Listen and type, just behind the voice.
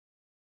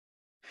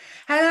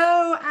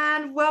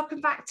and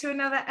welcome back to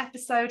another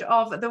episode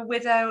of the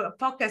Widow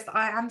Podcast.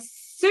 I am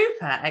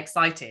super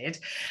excited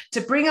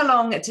to bring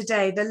along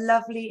today the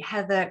lovely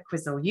Heather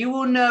Quisel. You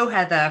will know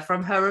Heather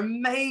from her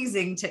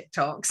amazing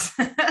TikToks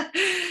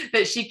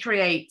that she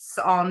creates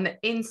on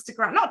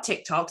Instagram, not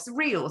TikToks,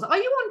 Reels. Are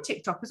you on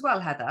TikTok as well,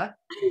 Heather?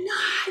 I'm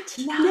not.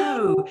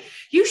 No,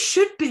 you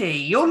should be.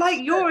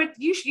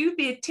 You'd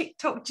be a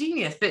TikTok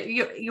genius, but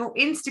your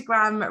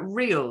Instagram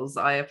Reels,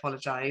 I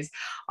apologize,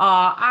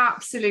 are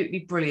absolutely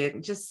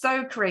brilliant. Just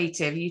so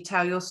creative. You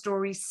tell your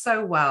story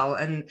so well,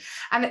 and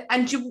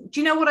do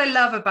you know what I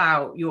love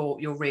about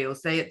your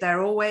Reels?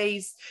 They're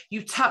always,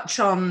 you touch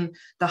on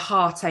the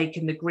heartache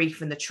and the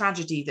grief and the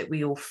tragedy that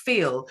we all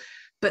feel,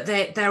 but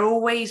they're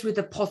always with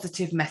a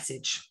positive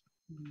message.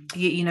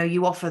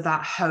 You offer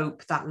that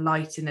hope, that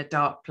light in a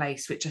dark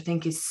place, which I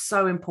think is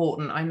so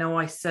important. I know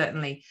I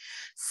certainly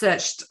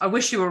searched. I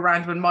wish you were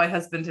around when my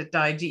husband had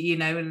died,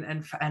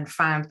 and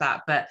found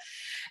that. But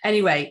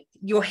anyway,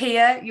 you're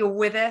here, you're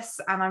with us,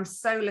 and I'm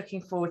so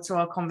looking forward to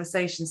our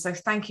conversation. So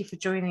thank you for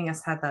joining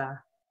us,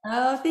 Heather.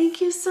 Oh, thank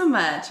you so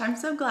much. I'm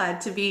so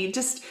glad to be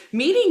just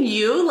meeting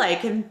you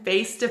like in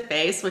face to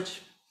face,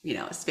 which,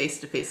 as face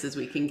to face as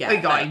we can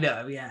get. I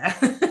know, yeah.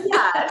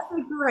 Yeah, it's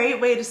a great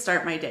way to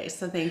start my day.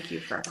 So thank you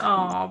for.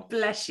 Oh,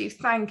 bless you.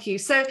 Thank you.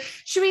 So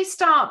should we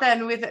start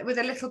then with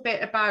a little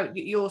bit about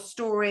your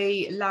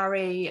story,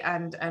 Larry,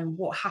 and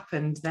what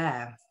happened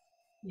there?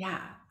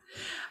 Yeah.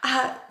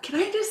 Can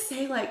I just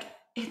say, like,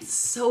 it's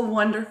so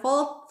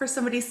wonderful for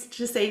somebody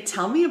to say,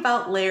 tell me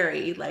about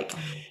Larry, like,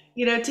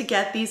 to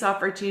get these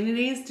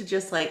opportunities to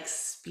just like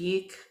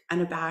speak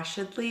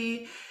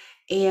unabashedly.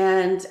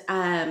 And,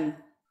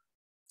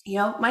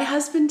 my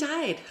husband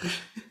died.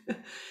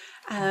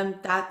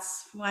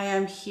 That's why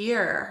I'm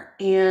here.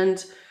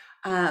 And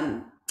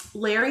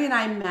Larry and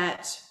I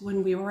met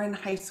when we were in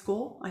high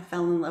school. I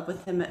fell in love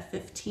with him at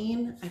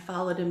 15. I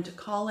followed him to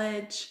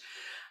college.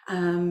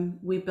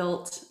 We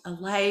built a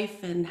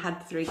life and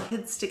had 3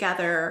 kids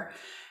together.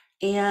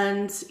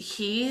 And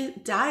he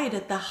died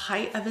at the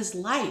height of his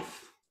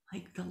life,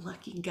 like the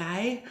lucky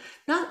guy.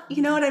 Not,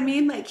 you know what I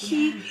mean? Like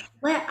he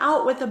went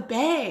out with a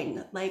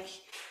bang. Like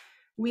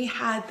we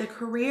had the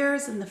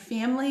careers and the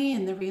family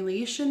and the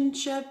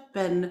relationship,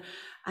 and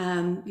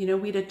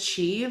we'd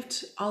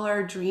achieved all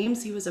our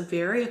dreams. He was a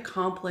very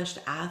accomplished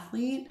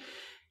athlete,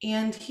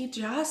 and he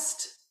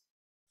just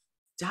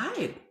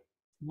died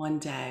one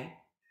day,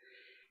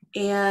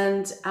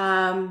 and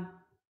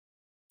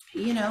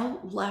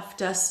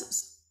left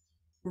us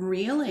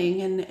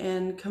reeling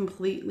and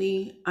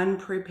completely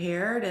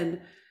unprepared,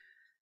 and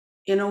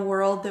in a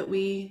world that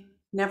we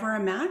never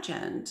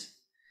imagined.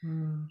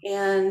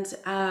 And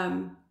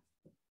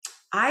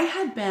I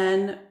had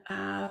been,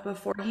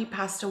 before he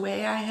passed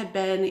away, I had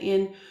been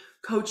in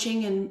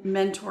coaching and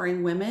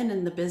mentoring women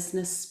in the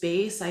business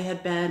space. I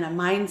had been a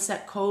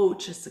mindset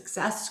coach, a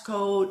success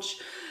coach.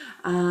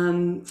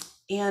 And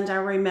I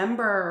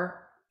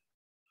remember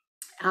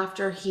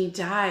after he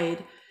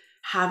died,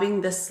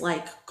 having this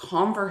like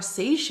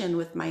conversation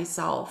with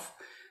myself,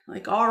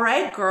 like, all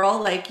right,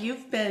 girl, like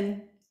you've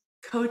been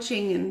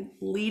coaching and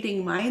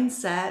leading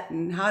mindset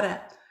and how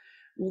to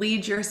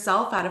lead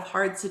yourself out of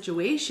hard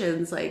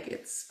situations. Like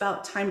it's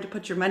about time to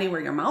put your money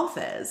where your mouth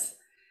is,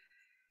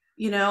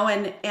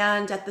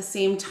 and at the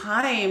same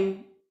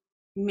time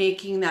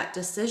making that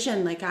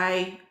decision, like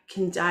I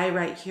can die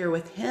right here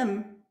with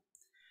him,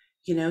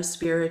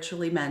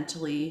 spiritually,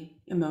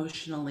 mentally,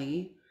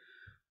 emotionally,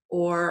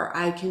 or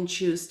I can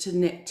choose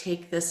to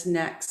take this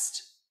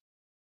next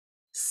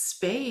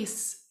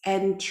space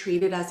and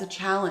treat it as a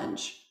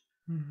challenge.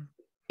 Mm-hmm.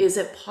 Is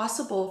it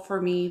possible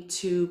for me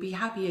to be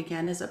happy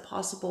again? Is it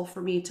possible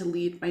for me to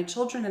lead my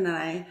children and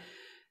I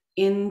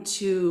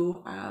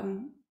into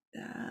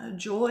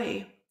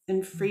joy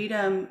and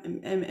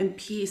freedom and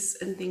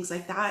peace and things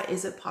like that?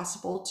 Is it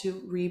possible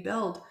to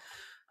rebuild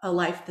a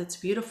life that's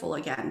beautiful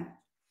again?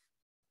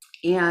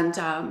 And,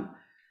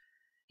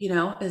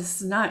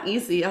 it's not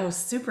easy. I was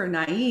super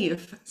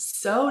naive,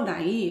 so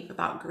naive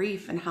about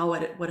grief and how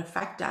it would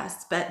affect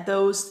us. But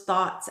those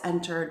thoughts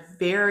entered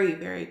very,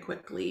 very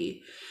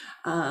quickly.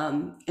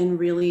 And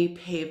really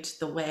paved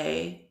the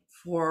way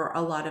for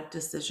a lot of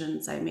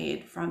decisions I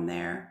made from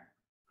there.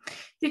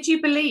 Did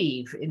you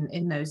believe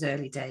in those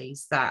early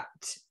days that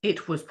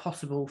it was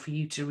possible for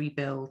you to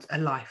rebuild a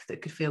life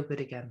that could feel good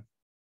again?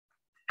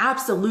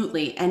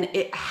 Absolutely. And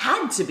it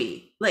had to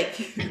be. Like,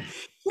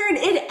 Karen,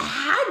 it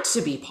had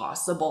to be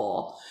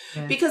possible.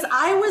 Yeah. Because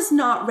I was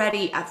not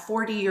ready at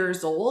 40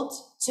 years old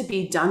to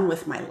be done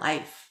with my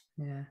life.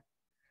 Yeah.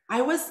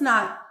 I was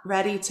not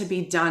ready to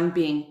be done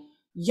being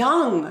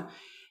young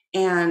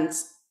and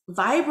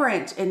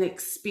vibrant and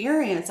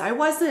experienced. I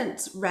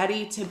wasn't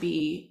ready to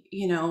be,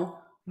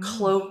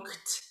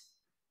 cloaked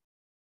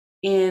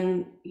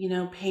in,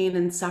 pain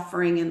and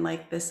suffering in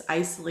like this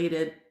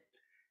isolated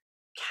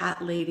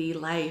cat lady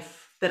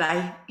life that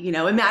I,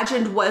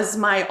 imagined was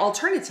my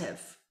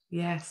alternative.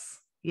 Yes.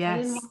 I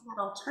didn't want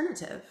that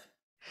alternative.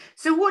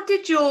 So what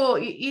did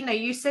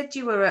you said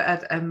you were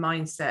a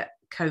mindset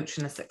coach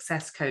and a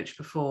success coach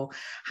before.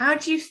 How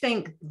do you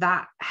think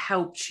that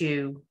helped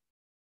you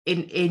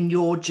in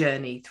your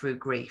journey through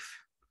grief?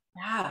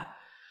 Yeah.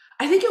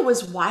 I think it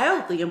was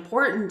wildly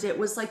important. It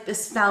was like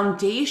this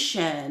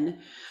foundation.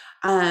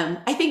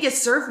 I think it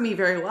served me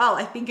very well.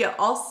 I think it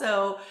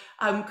also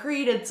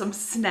created some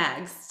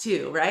snags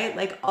too, right?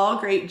 Like all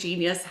great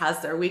genius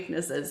has their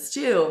weaknesses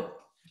too.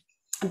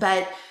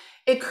 But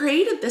it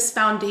created this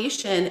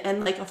foundation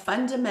and like a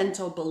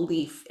fundamental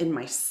belief in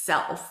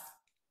myself.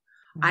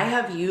 I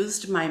have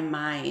used my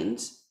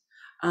mind,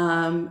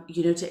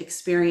 to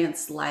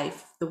experience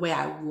life the way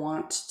I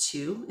want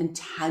to,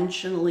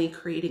 intentionally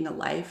creating a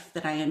life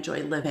that I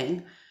enjoy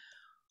living.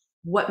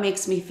 What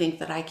makes me think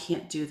that I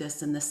can't do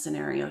this in this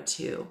scenario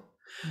too?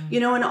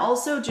 And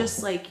also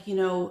just like,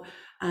 in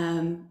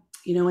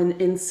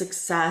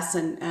success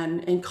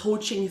and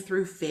coaching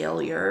through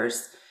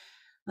failures,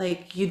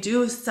 like you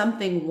do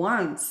something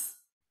once,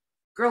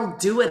 girl,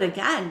 do it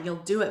again. You'll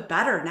do it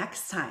better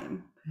next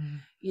time,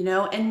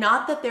 and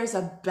not that there's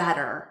a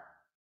better,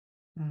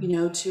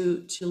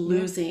 to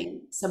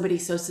losing somebody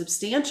so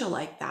substantial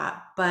like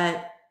that,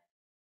 but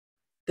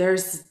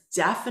there's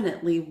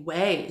definitely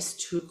ways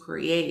to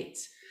create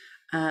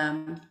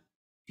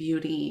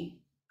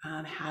beauty,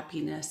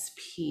 happiness,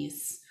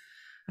 peace,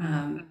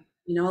 a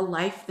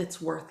life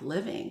that's worth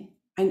living.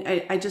 And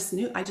I just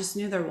knew there's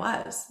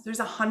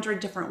 100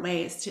 different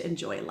ways to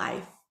enjoy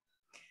life.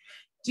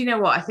 Do you know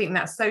what? I think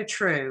that's so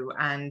true.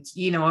 And,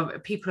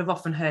 people have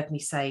often heard me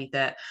say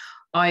that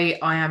I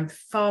am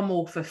far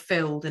more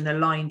fulfilled and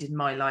aligned in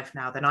my life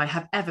now than I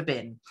have ever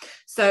been.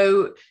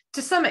 So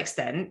to some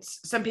extent,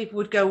 some people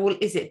would go, well,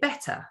 is it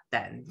better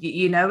then?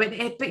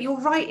 But you're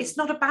right. It's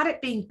not about it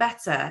being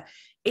better.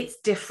 It's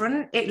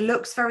different. It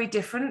looks very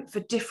different for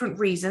different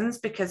reasons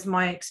because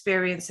my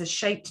experience has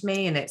shaped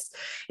me and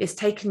it's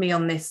taken me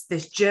on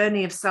this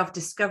journey of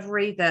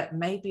self-discovery that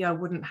maybe I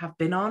wouldn't have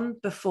been on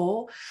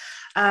before.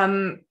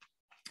 But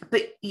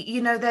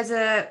there's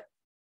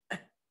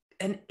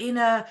an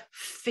inner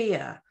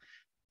fear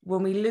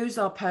when we lose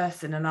our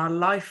person and our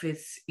life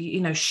is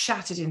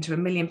shattered into a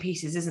million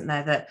pieces, isn't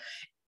there, that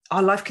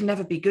our life can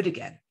never be good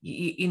again,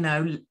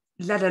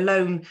 let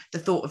alone the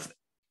thought of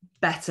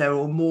better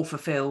or more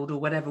fulfilled or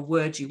whatever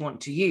word you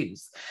want to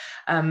use,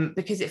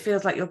 because it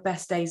feels like your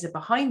best days are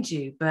behind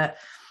you. But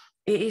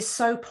it is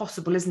so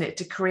possible, isn't it,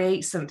 to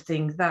create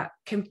something that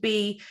can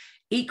be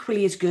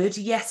equally as good,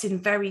 yes, in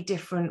very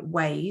different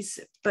ways,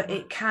 but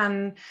it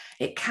can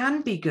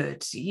be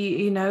good,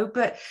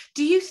 but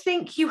do you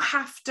think you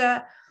have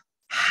to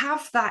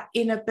have that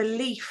inner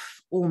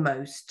belief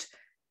almost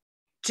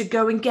to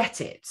go and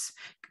get it?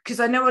 Because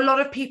I know a lot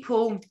of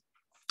people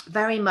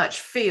very much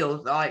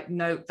feel like,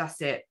 no,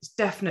 that's it, it's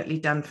definitely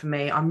done for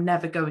me, I'm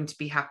never going to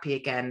be happy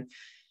again.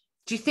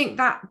 Do you think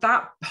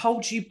that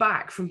holds you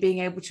back from being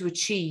able to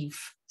achieve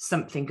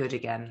something good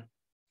again?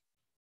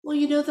 Well,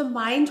 the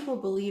mind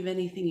will believe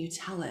anything you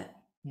tell it.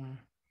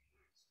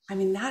 I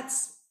mean,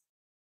 that's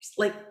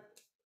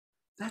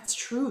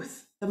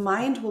truth. The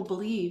mind will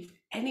believe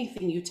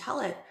anything you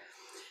tell it.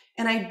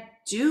 And I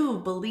do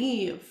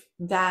believe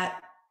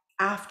that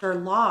after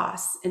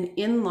loss and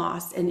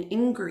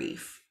in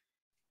grief,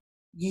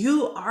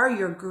 you are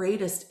your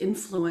greatest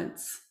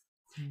influence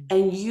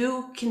and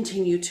you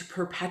continue to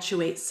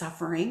perpetuate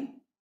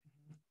suffering,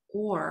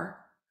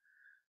 or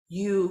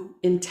you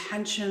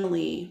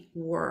intentionally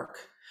work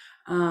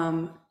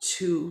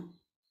to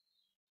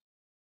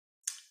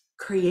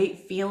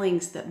create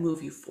feelings that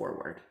move you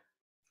forward.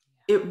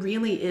 It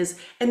really is.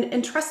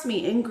 And trust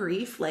me, in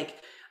grief,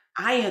 like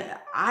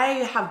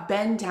I have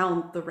been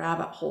down the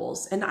rabbit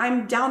holes and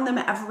I'm down them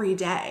every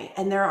day.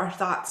 And there are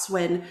thoughts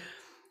when,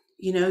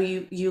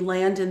 you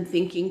land in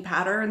thinking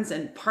patterns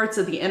and parts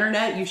of the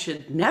internet you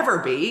should never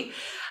be.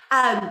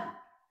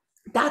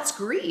 That's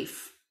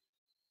grief.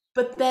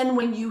 But then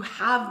when you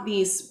have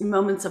these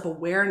moments of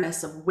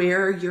awareness of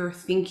where your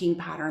thinking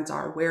patterns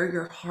are, where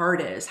your heart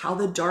is, how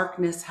the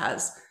darkness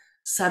has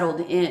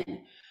settled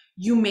in,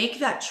 you make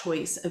that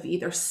choice of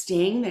either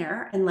staying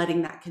there and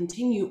letting that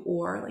continue,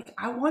 or like,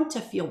 I want to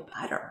feel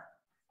better.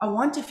 I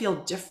want to feel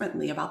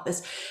differently about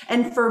this.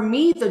 And for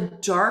me, the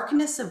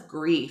darkness of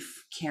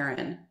grief,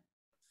 Karen,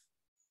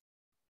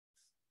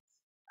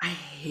 I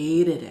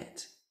hated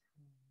it.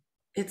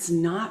 It's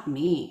not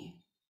me.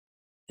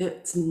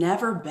 It's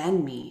never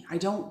been me. I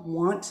don't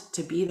want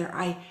to be there.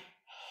 I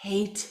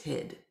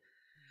hated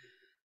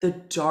the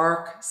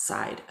dark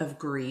side of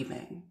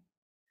grieving,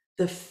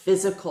 the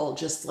physical,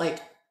 just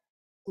like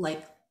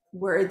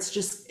where it's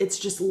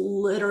just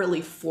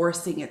literally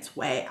forcing its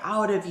way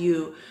out of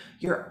you.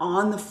 You're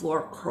on the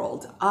floor,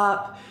 curled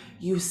up.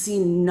 You see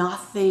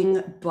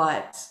nothing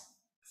but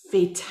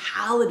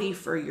fatality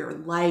for your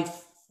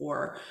life,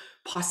 for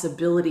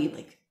possibility.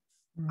 Like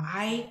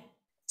I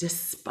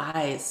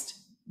despised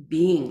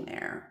being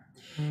there.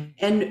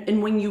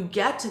 And when you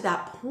get to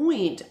that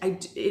point,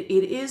 it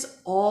is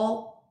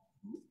all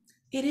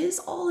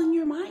in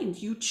your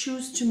mind. You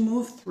choose to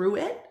move through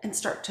it and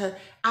start to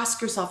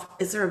ask yourself,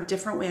 is there a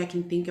different way I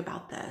can think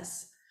about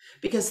this?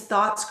 Because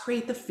thoughts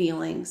create the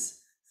feelings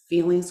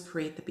Feelings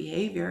create the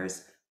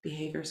behaviors,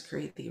 behaviors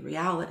create the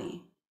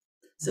reality.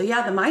 So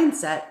yeah, the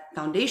mindset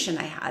foundation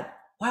I had,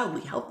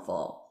 wildly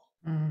helpful.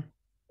 Mm.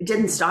 It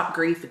didn't stop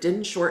grief. It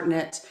didn't shorten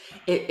it.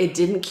 It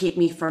didn't keep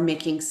me from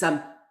making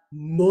some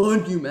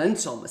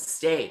monumental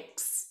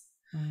mistakes,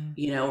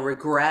 Mm.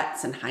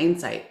 regrets and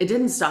hindsight. It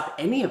didn't stop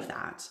any of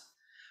that.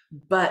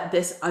 But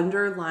this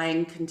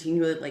underlying,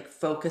 continually like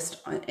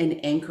focused on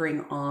and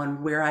anchoring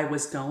on where I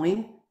was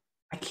going.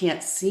 I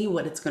can't see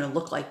what it's going to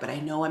look like, but I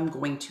know I'm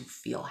going to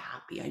feel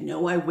happy. I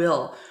know I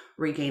will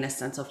regain a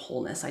sense of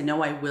wholeness. I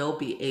know I will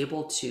be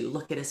able to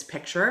look at his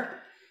picture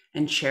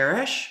and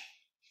cherish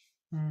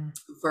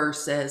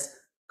versus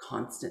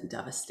constant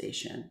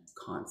devastation,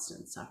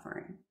 constant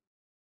suffering.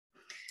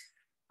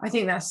 I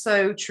think that's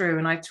so true.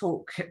 And I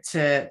talk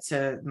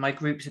to my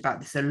groups about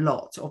this a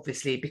lot,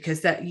 obviously,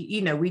 because that,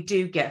 we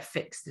do get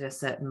fixed in a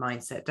certain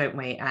mindset, don't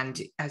we?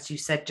 And as you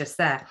said just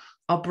there,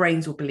 our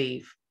brains will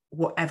believe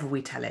whatever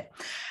we tell it.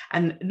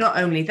 And not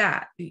only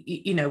that,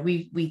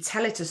 we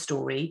tell it a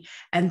story,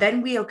 and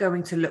then we are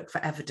going to look for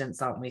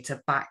evidence, aren't we,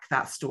 to back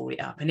that story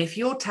up. And if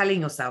you're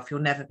telling yourself you'll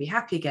never be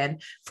happy again,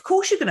 of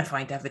course you're going to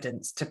find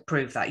evidence to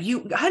prove that.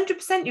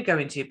 100% you're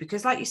going to,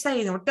 because like you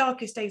say, in the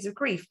darkest days of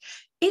grief,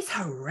 it's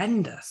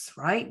horrendous,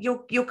 right?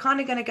 You're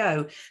kind of going to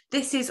go,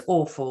 this is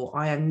awful.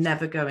 I am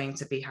never going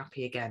to be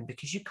happy again,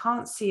 because you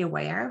can't see a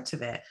way out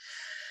of it.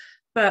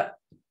 But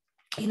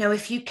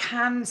if you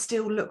can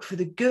still look for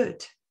the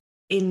good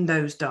in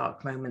those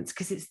dark moments,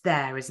 because it's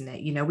there, isn't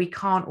it? We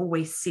can't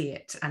always see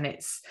it, and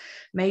it's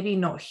maybe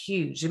not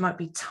huge. It might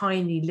be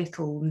tiny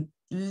little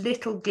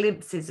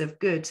glimpses of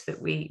good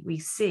that we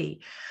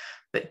see.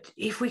 But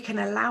if we can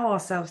allow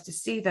ourselves to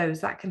see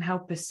those, that can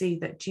help us see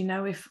that,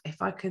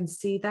 if I can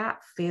see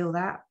that, feel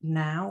that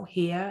now,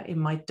 here in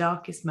my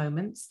darkest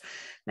moments,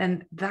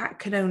 then that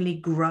can only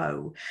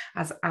grow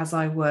as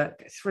I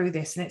work through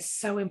this. And it's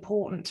so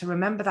important to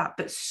remember that,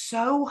 but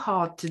so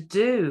hard to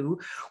do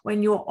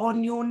when you're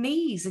on your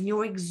knees and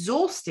you're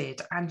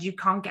exhausted and you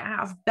can't get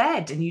out of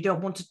bed and you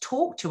don't want to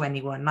talk to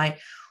anyone. Like,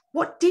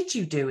 what did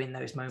you do in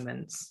those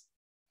moments?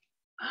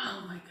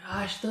 Oh my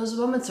gosh, those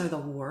moments are the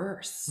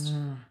worst.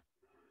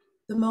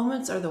 The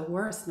moments are the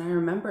worst. And I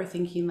remember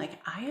thinking, like,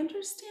 I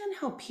understand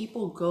how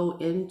people go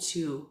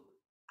into,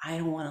 I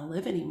don't want to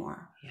live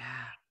anymore. Yeah.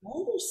 I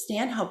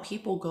understand how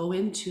people go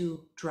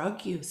into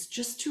drug use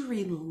just to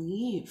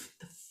relieve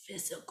the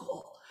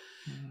physical,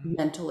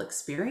 mental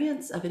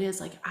experience of it.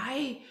 Is like,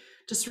 I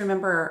just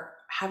remember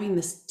having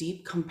this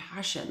deep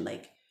compassion,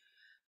 like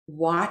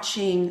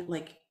watching,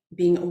 like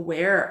being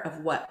aware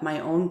of what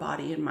my own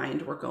body and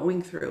mind were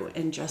going through,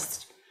 and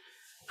just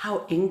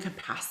how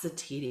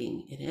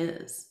incapacitating it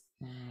is.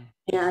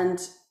 And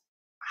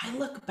I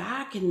look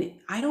back and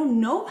I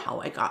don't know how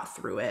I got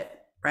through it,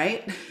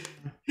 right?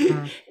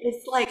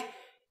 It's like,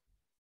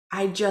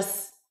 I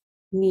just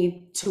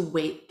need to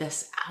wait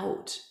this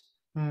out.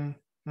 And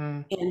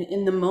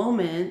in the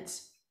moment,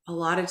 a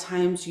lot of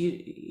times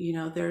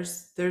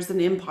there's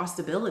an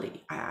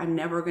impossibility. I'm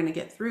never going to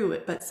get through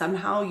it, but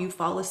somehow you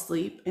fall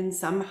asleep, and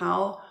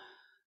somehow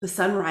the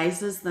sun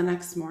rises the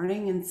next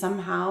morning, and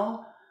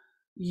somehow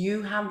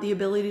you have the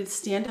ability to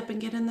stand up and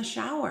get in the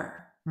shower.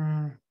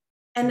 And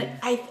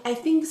I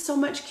think so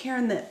much,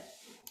 Karen, that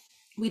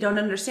we don't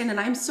understand. And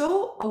I'm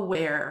so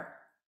aware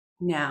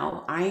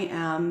now. I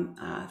am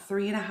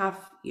 3.5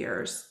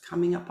 years,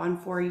 coming up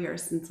on 4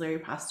 years since Larry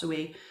passed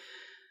away.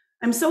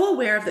 I'm so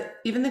aware of that.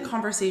 Even the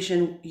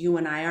conversation you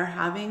and I are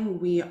having,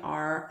 we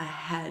are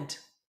ahead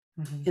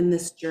in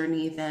this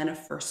journey than a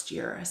first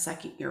year, a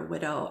second year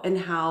widow, and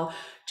how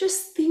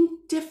just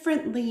think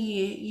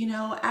differently.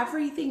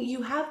 Everything,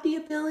 you have the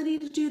ability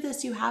to do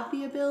this, you have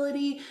the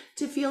ability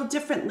to feel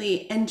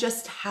differently, and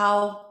just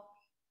how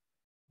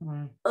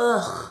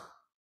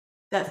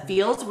that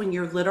feels when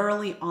you're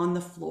literally on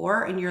the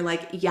floor and you're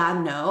like, yeah,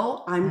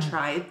 no, I'm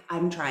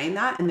trying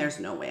that, and there's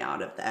no way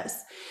out of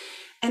this.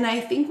 And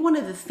I think one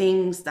of the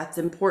things that's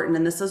important,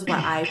 and this is what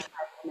I try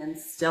to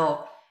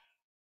instill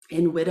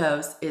in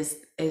widows,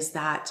 is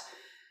that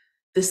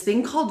this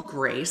thing called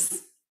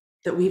grace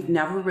that we've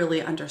never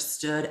really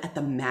understood at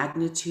the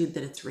magnitude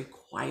that it's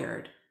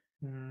required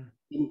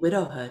in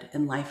widowhood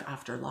and life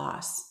after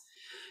loss.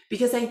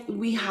 Because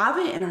we have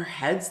it in our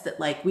heads that,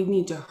 like, we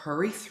need to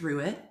hurry through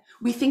it.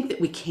 We think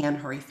that we can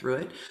hurry through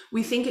it.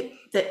 We think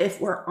that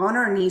if we're on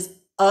our knees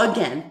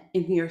again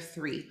in year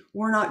 3,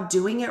 we're not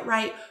doing it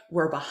right,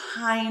 we're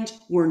behind,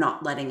 we're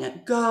not letting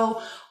it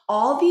go.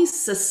 All these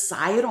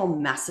societal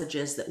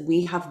messages that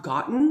we have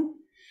gotten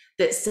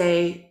that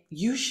say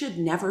you should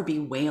never be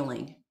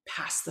wailing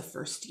past the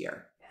first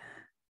year.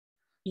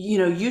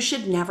 You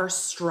should never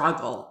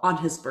struggle on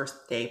his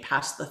birthday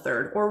past the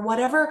 3rd, or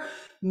whatever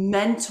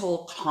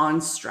mental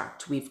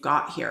construct we've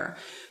got here.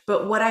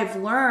 But what I've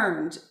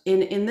learned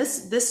in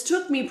this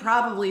took me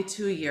probably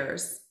 2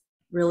 years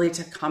really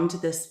to come to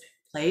this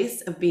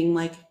place of being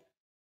like,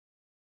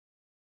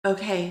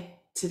 okay,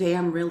 today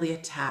I'm really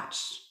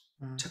attached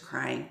to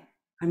crying.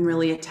 I'm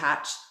really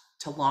attached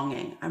to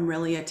longing. I'm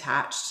really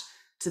attached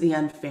to the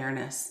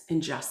unfairness,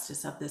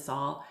 injustice of this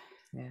all.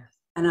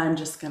 and I'm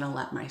just going to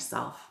let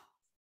myself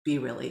be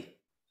really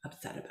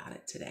upset about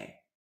it today.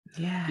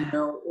 Yeah.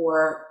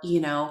 Or,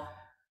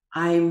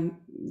 I'm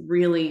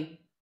really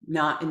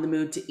not in the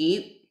mood to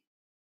eat,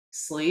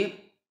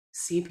 sleep,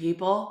 see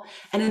people.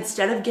 And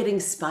instead of getting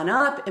spun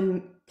up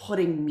and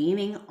putting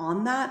meaning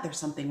on that, there's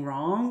something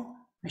wrong.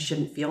 I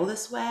shouldn't feel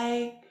this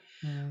way.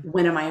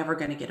 When am I ever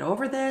going to get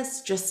over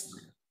this? Just,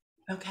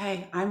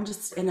 okay, I'm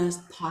just in a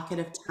pocket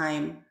of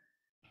time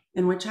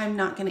in which I'm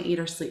not going to eat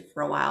or sleep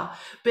for a while.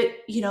 But,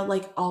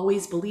 like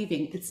always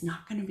believing it's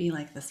not going to be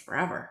like this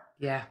forever.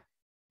 Yeah.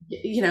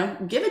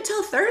 Give it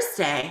till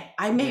Thursday.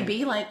 I may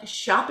be like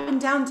shopping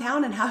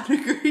downtown and having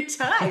a great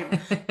time,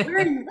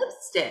 wearing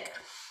lipstick.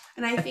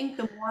 And I think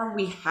the more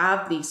we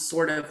have these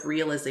sort of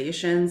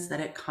realizations that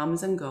it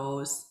comes and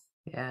goes,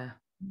 Yeah.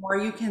 the more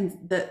you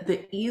can,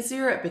 the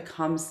easier it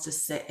becomes to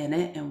sit in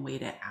it and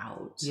wait it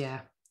out.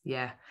 Yeah.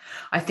 Yeah.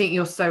 I think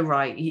you're so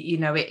right.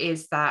 It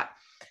is that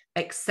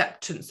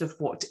acceptance of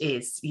what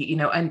is,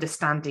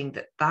 understanding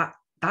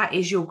that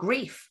is your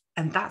grief,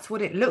 and that's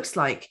what it looks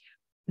like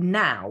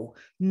now,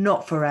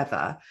 not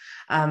forever,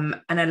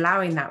 and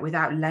allowing that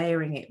without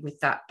layering it with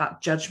that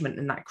judgment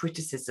and that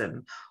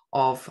criticism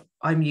of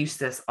I'm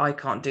useless, I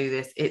can't do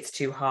this, it's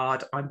too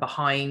hard, I'm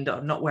behind,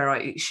 I'm not where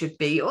I should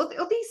be, or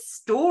these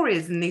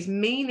stories and these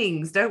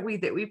meanings, don't we,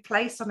 that we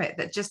place on it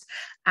that just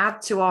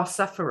add to our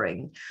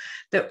suffering,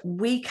 that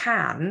we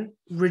can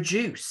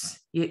reduce.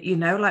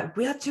 Like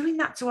we are doing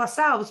that to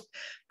ourselves,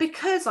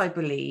 because I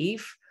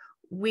believe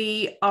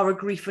we are a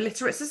grief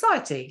illiterate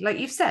society. Like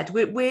you've said,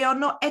 we are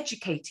not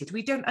educated.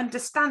 We don't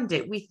understand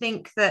it. We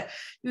think that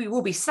we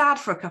will be sad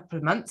for a couple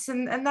of months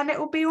and then it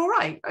will be all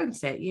right,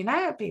 won't it?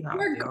 It'll be all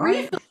You're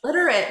grief right.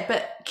 illiterate,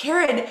 but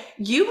Karen,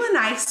 you and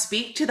I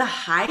speak to the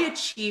high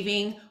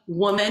achieving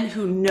woman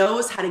who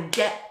knows how to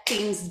get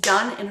things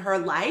done in her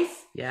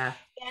life. Yeah.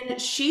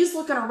 And she's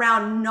looking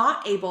around,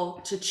 not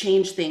able to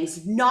change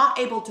things, not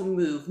able to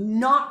move,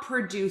 not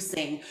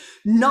producing,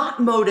 not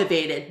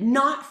motivated,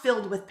 not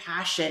filled with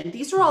passion.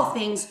 These are all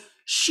things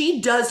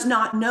she does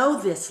not know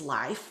this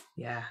life.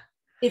 Yeah.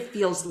 It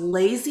feels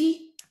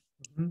lazy.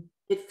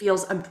 It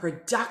feels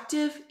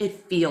unproductive.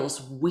 It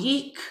feels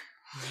weak.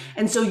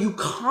 And so you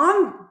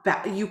compound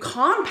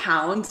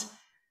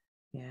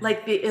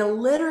like the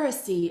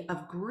illiteracy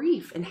of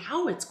grief and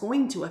how it's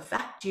going to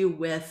affect you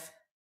with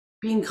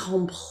being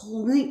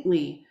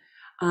completely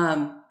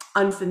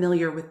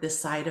unfamiliar with this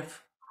side of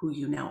who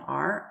you now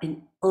are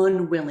and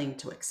unwilling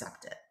to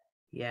accept it.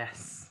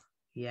 Yes.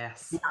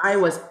 I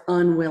was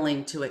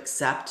unwilling to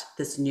accept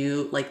this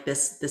new, like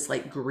this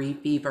like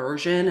griefy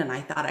version. And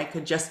I thought I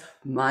could just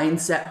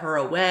mindset her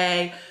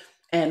away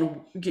and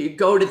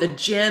go to the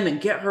gym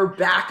and get her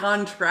back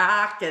on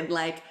track. And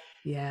like,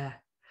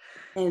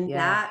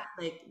 that,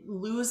 like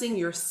losing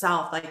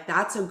yourself, like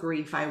that's a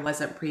grief I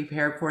wasn't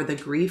prepared for. The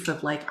grief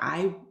of like,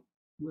 I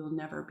will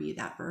never be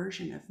that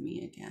version of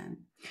me again.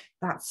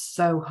 That's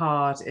so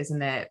hard,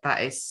 isn't it?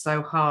 That is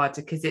so hard,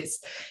 because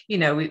it's,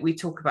 we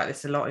talk about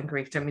this a lot in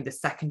grief, don't we? The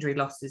secondary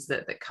losses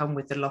that come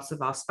with the loss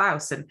of our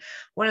spouse. And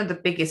one of the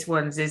biggest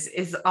ones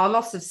is our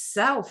loss of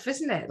self,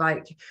 isn't it?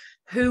 Like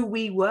who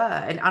we were.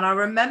 And I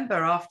remember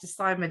after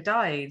Simon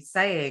died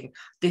saying,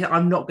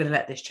 I'm not going to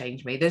let this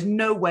change me. There's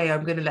no way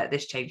I'm going to let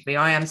this change me.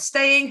 I am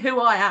staying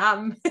who I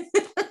am.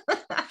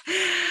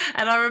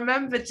 And I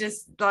remember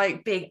just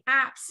like being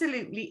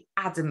absolutely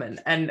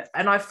adamant, and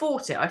I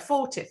fought it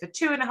for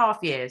 2.5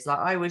 years. Like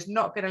I was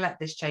not going to let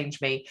this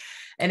change me.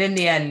 And in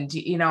the end,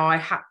 I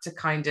had to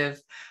kind of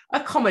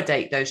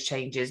accommodate those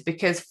changes,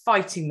 because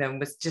fighting them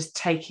was just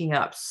taking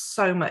up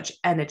so much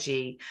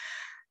energy.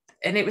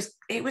 And it was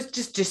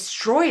just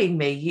destroying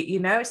me.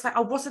 It's like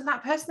I wasn't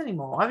that person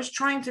anymore. I was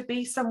trying to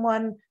be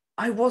someone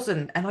I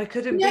wasn't, and I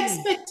couldn't be. The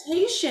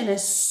expectation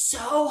is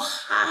so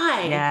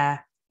high. Yeah.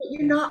 But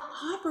you're not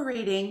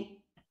operating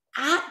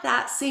at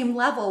that same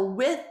level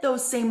with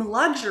those same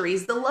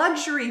luxuries. The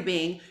luxury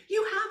being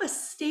you have a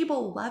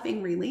stable,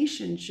 loving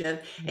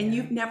relationship and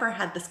you've never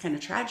had this kind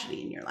of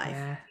tragedy in your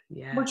life.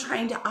 We're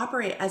trying to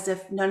operate as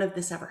if none of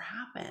this ever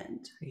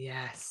happened.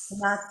 Yes. And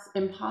that's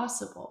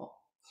impossible.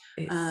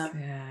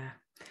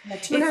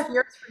 2.5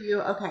 years for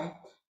you. Okay.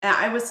 And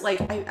I was like,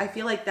 I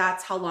feel like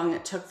that's how long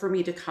it took for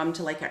me to come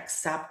to like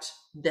accept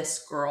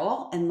this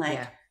girl and like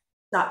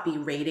stop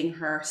berating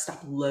her, stop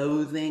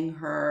loathing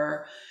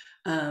her,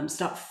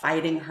 stop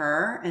fighting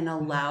her, and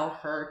allow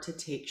her to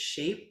take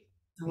shape,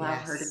 allow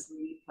her to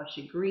grieve how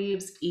she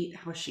grieves, eat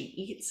how she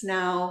eats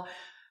now,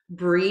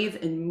 breathe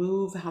and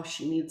move how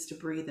she needs to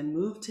breathe and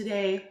move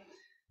today.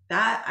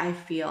 That I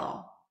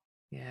feel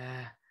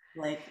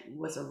like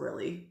was a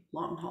really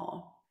long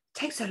haul.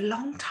 Takes a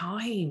long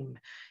time,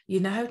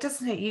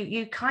 doesn't it?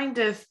 You kind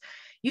of,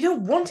 you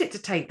don't want it to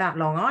take that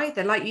long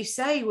either. Like you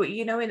say,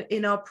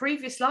 in our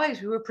previous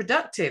lives, we were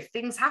productive.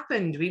 Things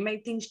happened. We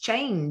made things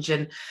change,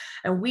 and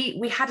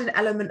we had an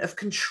element of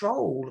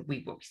control.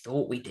 We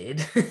thought we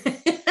did.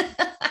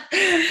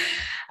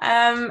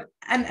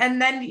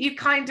 And then you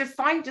kind of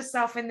find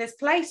yourself in this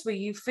place where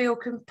you feel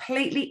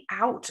completely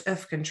out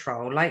of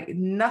control. Like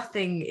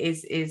nothing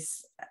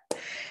is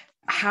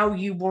how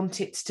you want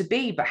it to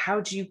be, but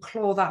how do you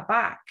claw that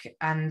back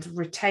and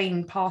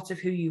retain part of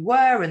who you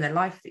were and the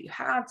life that you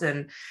had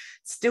and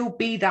still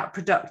be that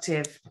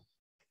productive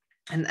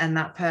and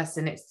that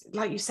person? It's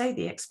like you say,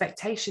 the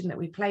expectation that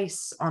we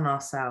place on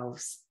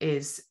ourselves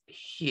is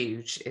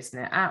huge, isn't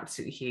it?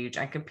 Absolutely huge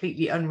and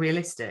completely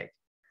unrealistic.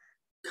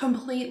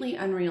 Completely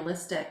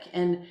unrealistic.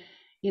 And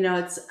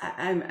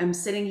I'm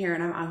sitting here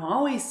and I'm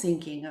always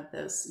thinking of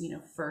those,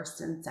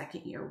 first and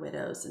second year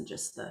widows and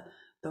just the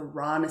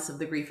rawness of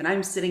the grief. And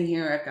I'm sitting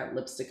here, I've got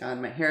lipstick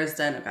on, my hair is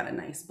done, I've got a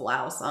nice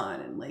blouse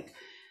on, and like,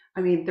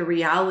 I mean, the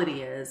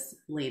reality is,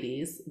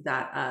 ladies,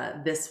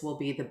 that this will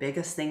be the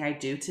biggest thing I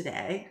do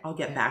today. I'll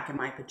get back in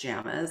my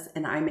pajamas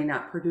and I may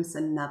not produce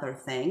another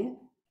thing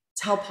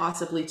till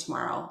possibly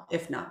tomorrow,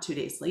 if not 2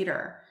 days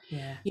later.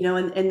 Yeah.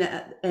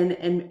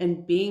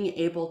 And being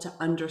able to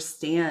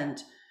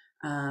understand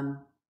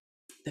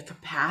the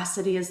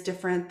capacity is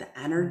different, the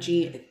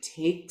energy it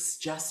takes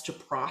just to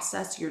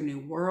process your new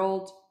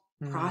world,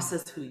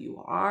 process who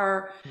you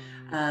are,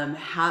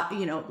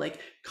 how,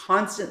 like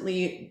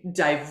constantly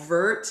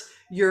divert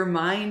your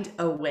mind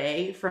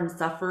away from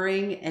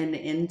suffering and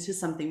into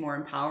something more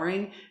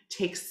empowering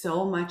takes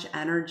so much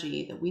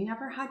energy that we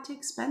never had to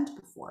expend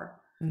before.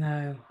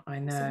 No, I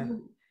So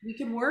know. we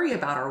could worry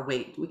about our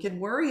weight. We could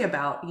worry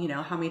about,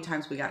 how many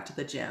times we got to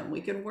the gym. We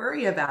could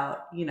worry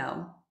about,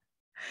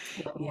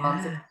 what the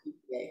moms at Yeah. the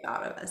PTA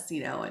thought of us,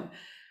 and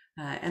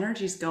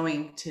energy's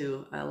going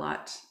to a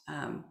lot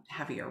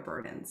heavier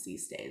burdens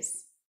these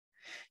days.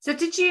 So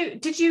did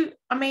you,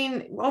 I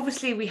mean,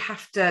 obviously we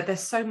have to,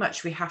 there's so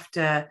much we have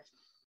to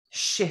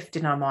shift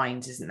in our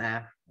minds, isn't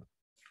there?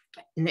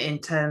 In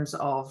terms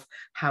of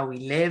how we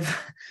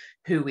live,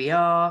 who we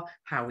are,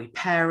 how we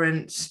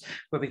parent,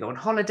 where we go on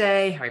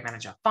holiday, how we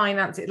manage our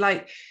finances.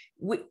 Like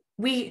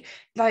we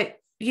like,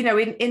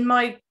 in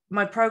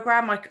my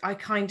program, I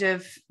kind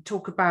of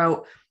talk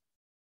about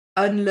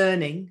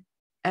unlearning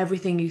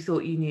everything you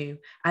thought you knew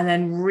and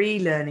then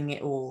relearning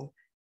it all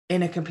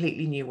in a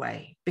completely new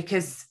way,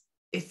 because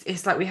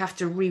it's like we have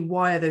to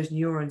rewire those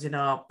neurons in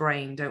our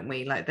brain, don't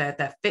we? Like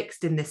they're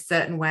fixed in this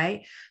certain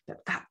way,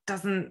 but that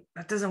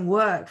doesn't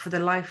work for the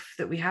life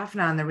that we have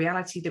now and the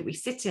reality that we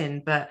sit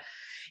in. But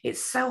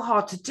it's so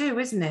hard to do,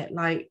 isn't it?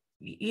 Like,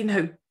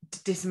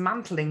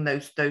 dismantling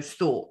those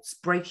thoughts,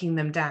 breaking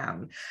them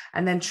down,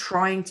 and then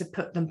trying to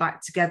put them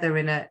back together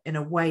in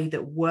a way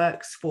that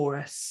works for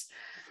us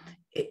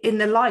in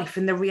the life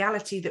and the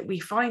reality that we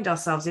find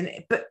ourselves in,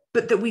 but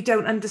that we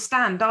don't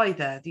understand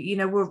either.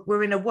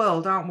 We're in a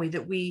world, aren't we,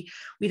 that we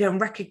don't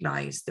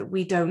recognize, that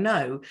we don't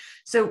know.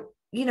 So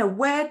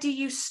where do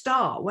you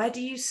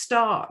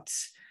start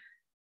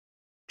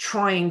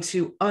trying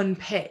to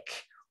unpick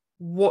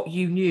what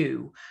you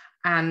knew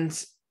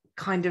and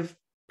kind of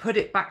put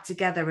it back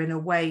together in a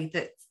way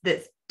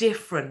that's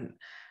different,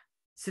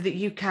 so that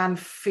you can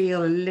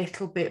feel a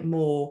little bit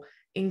more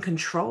in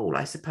control,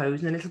 I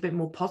suppose, and a little bit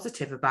more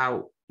positive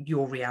about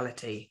your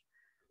reality?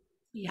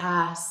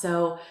 Yeah.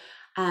 So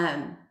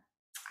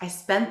I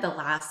spent the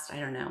last, I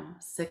don't know,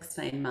 6,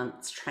 9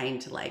 months trying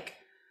to like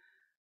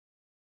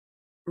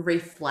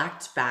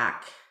reflect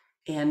back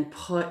and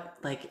put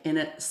like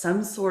in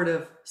some sort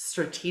of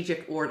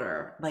strategic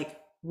order, like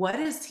what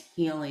does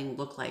healing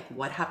look like?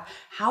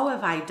 How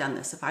have I done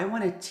this? If I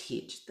want to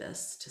teach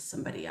this to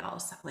somebody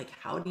else, like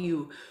how do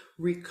you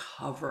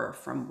recover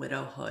from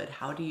widowhood?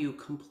 How do you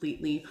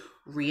completely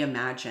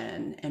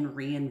reimagine and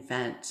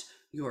reinvent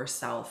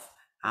yourself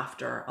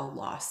after a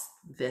loss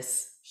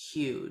this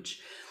huge?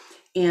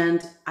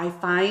 And I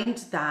find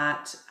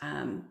that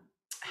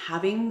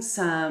having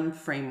some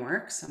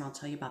frameworks, and I'll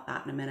tell you about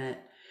that in a minute,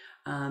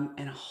 and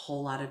a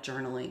whole lot of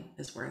journaling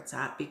is where it's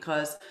at.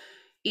 Because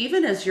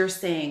even as you're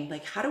saying,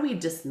 like, how do we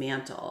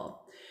dismantle?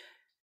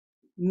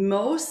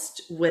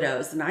 Most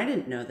widows, and I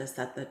didn't know this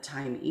at the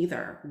time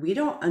either, we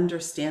don't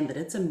understand that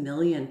it's a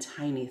million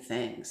tiny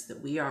things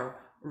that we are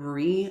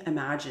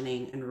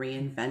reimagining and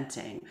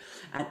reinventing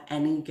at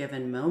any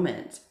given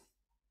moment.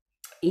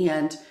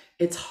 And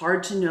it's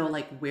hard to know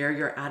like where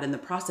you're at in the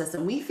process.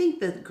 And we think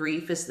that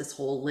grief is this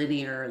whole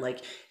linear,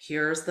 like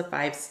here's the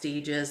 5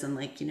 stages, and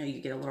like,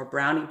 you get a little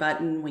brownie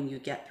button when you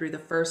get through the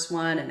first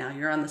one, and now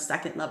you're on the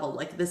second level.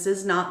 Like this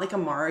is not like a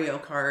Mario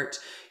Kart,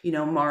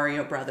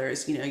 Mario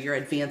Brothers, you're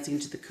advancing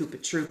to the Koopa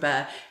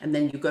Troopa and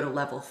then you go to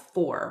level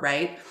 4,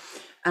 right?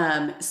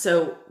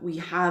 So we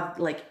have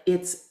like,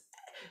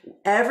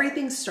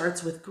 everything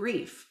starts with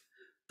grief.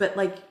 But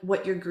like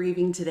what you're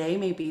grieving today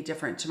may be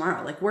different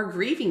tomorrow. Like we're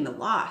grieving the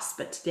loss,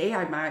 but today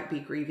I might be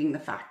grieving the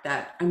fact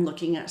that I'm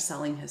looking at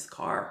selling his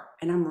car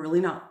and I'm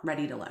really not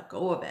ready to let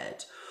go of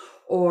it.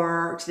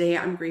 Or today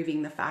I'm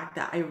grieving the fact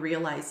that I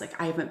realize like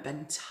I haven't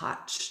been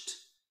touched,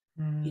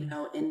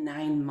 in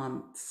 9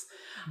 months.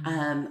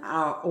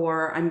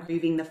 Or I'm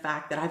grieving the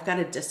fact that I've got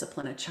to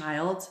discipline a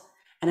child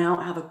and I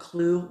don't have a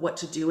clue what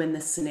to do in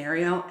this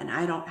scenario, and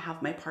I don't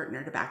have my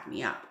partner to back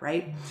me up,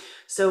 right?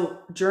 So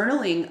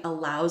journaling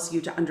allows you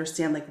to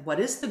understand like what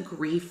is the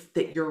grief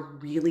that you're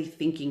really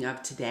thinking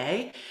of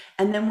today.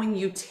 And then when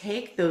you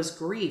take those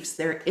griefs,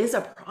 there is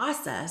a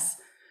process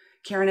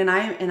Karen,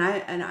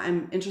 and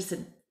I'm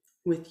interested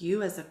with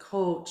you as a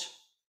coach,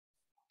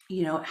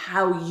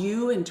 how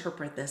you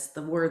interpret this,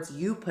 the words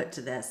you put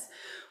to this.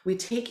 We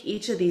take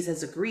each of these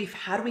as a grief.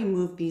 How do we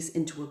move these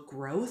into a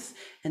growth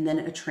and then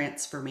a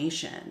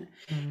transformation?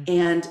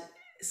 And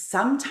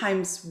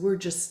sometimes we're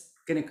just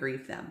going to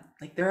grieve them.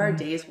 Like there are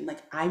days when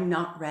like, I'm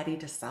not ready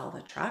to sell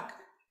the truck.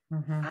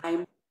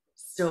 I'm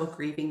still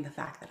grieving the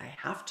fact that I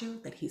have to,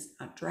 that he's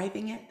not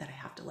driving it, that I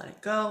have to let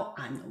it go.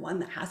 I'm the one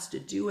that has to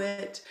do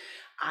it.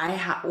 I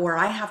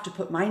have to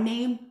put my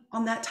name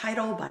on that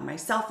title by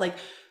myself. Like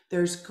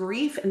there's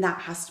grief and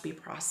that has to be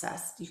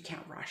processed. You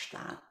can't rush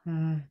that.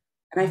 And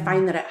I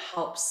find that it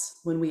helps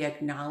when we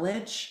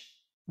acknowledge,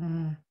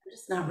 I'm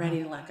just not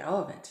ready to let go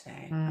of it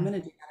today. I'm going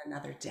to do that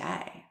another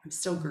day. I'm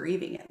still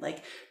grieving it.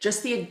 Like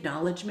just the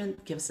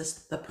acknowledgement gives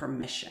us the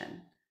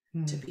permission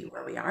to be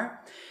where we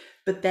are.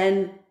 But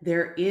then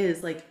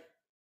there's what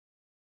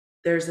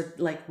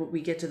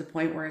we get to the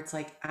point where it's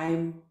like,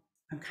 I'm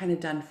kind of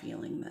done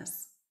feeling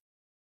this.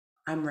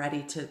 I'm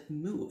ready to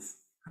move.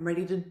 I'm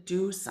ready to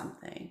do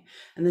something.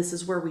 And this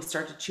is where we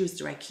start to choose,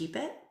 do I keep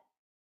it?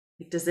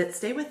 Like, does it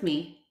stay with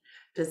me?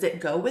 Does it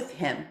go with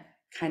him,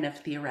 kind of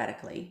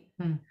theoretically?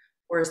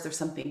 Or is there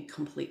something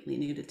completely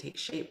new to take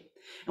shape?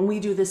 And we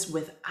do this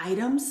with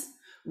items.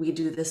 We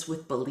do this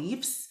with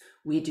beliefs.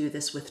 We do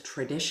this with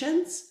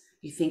traditions.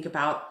 You think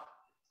about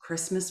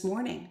Christmas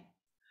morning.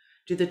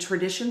 Do the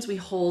traditions we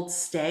hold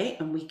stay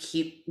and we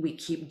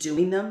keep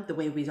doing them the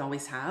way we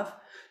always have?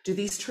 Do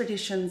these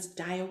traditions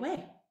die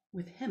away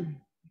with him?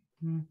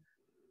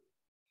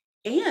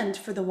 And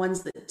for the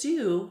ones that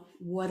do,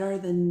 what are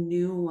the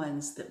new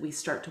ones that we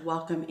start to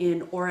welcome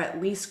in, or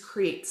at least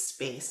create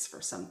space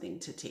for something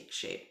to take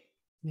shape?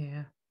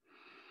 Yeah.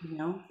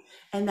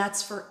 And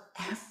that's for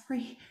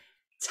every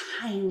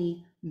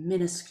tiny,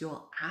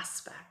 minuscule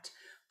aspect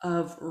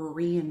of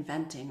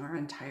reinventing our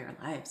entire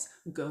lives,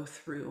 go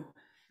through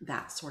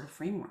that sort of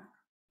framework.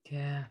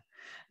 Yeah.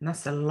 And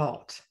that's a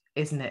lot,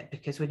 isn't it?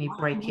 Because when you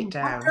break it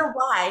down,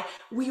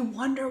 we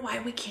wonder why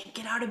we can't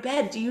get out of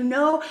bed. Do you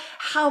know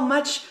how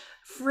much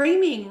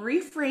framing,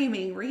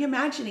 reframing,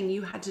 reimagining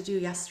you had to do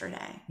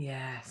yesterday?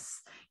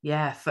 Yes.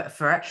 Yeah.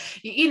 For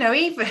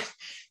even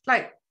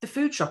like the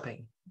food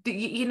shopping,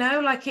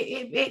 like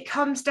it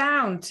comes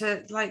down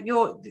to like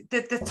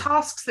the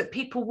tasks that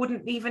people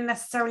wouldn't even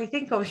necessarily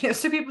think of.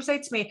 So people say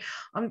to me,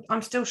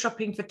 I'm still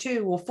shopping for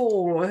 2 or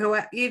 4 or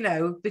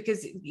who,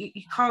 because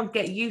you can't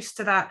get used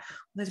to that.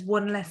 There's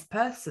one less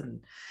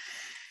person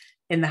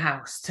in the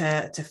house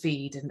to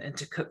feed and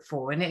to cook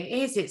for, and it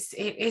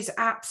is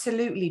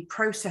absolutely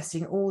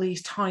processing all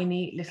these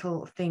tiny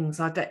little things,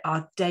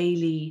 our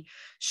daily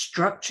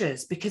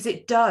structures, because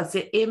it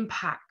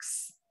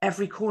impacts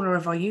every corner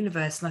of our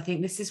universe. And I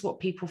think this is what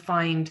people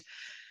find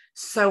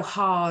so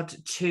hard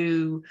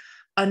to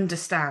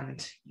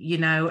understand,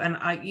 and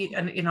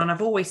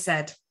I've always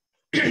said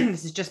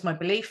this is just my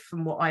belief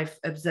from what I've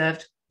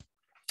observed,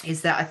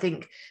 is that I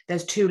think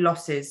there's 2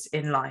 losses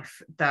in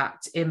life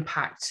that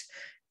impact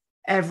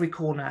every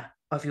corner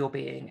of your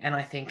being. And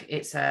I think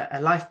it's a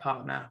life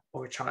partner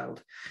or a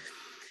child,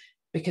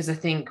 because I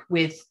think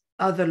with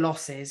other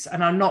losses,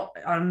 and I'm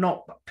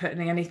not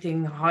putting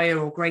anything higher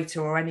or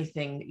greater or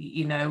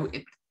anything,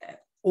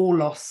 all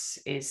loss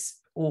is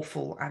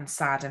awful and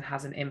sad and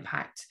has an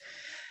impact.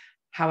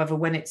 However,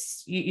 when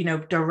it's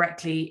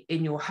directly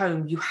in your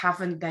home, you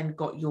haven't then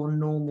got your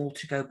normal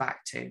to go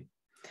back to,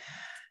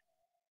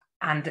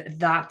 and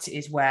that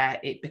is where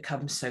it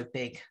becomes so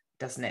big,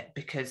 doesn't it?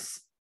 Because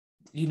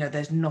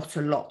there's not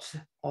a lot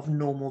of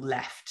normal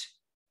left.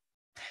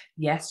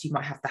 Yes, you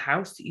might have the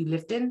house that you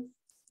lived in.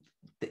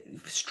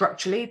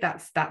 Structurally,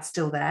 that's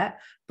still there.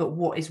 But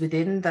what is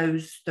within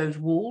those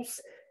walls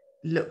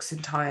looks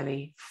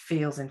entirely,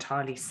 feels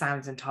entirely,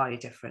 sounds entirely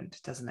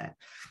different, doesn't it?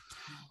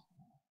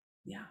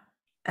 Yeah.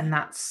 And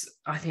that's,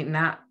 I think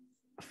that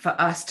for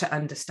us to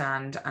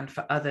understand and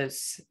for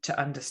others to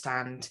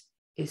understand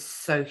is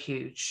so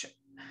huge.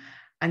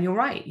 And you're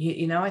right,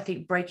 I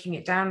think breaking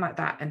it down like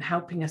that and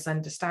helping us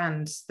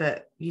understand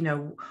that,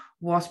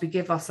 whilst we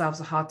give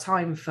ourselves a hard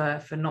time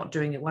for not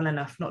doing it well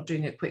enough, not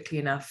doing it quickly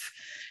enough,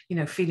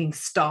 feeling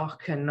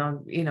stuck and,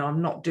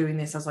 I'm not doing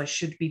this as I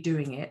should be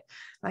doing it.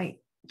 Like,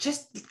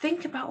 just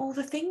think about all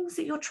the things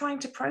that you're trying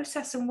to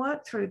process and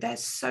work through.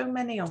 There's so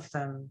many of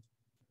them.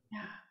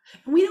 Yeah.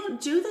 And we don't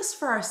do this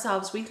for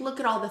ourselves. We look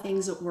at all the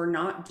things that we're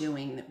not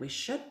doing that we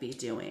should be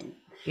doing.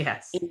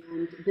 Yes.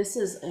 And this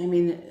is,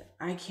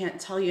 I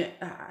can't tell you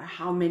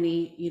how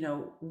many,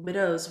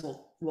 widows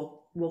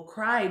will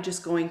cry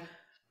just going,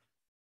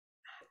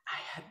 I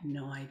had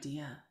no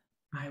idea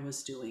I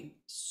was doing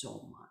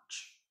so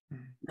much.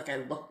 Like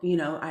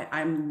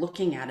I'm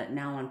looking at it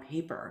now on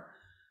paper.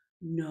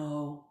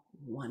 No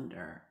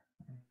wonder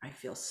I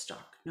feel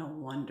stuck. No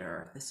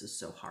wonder this is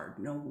so hard.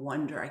 No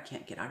wonder I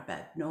can't get out of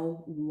bed.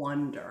 No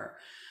wonder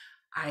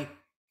I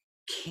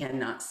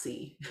cannot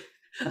see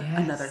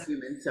another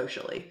human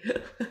socially.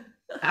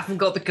 I haven't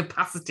got the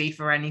capacity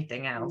for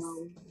anything else.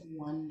 No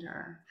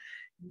wonder.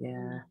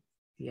 Yeah.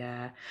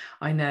 Yeah,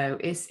 I know.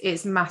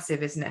 It's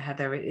massive, isn't it,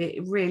 Heather?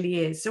 It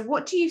really is. So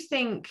what do you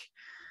think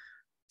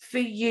for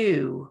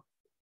you?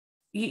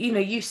 You know,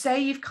 you say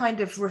you've kind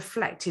of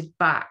reflected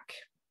back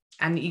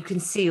and you can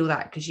see all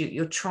that because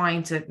you're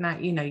trying to now,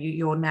 you know,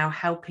 you're now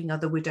helping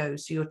other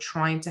widows. So you're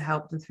trying to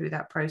help them through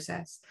that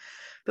process.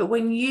 But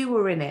when you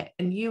were in it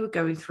and you were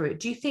going through it,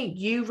 do you think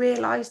you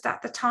realized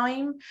at the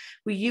time?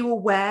 Were you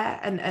aware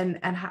and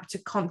had to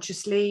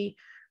consciously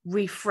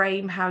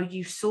reframe how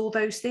you saw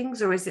those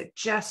things? Or is it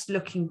just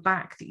looking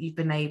back that you've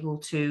been able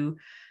to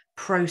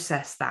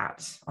process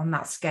that on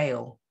that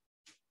scale?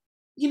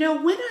 You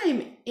know, when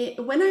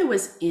I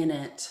was in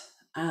it,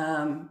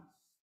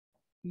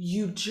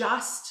 you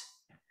just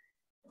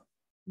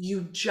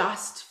you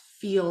just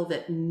feel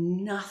that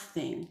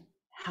nothing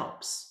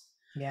helps.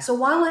 Yeah. So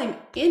while I'm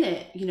in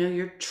it, you know,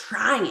 you're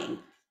trying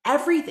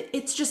everything.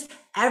 It's just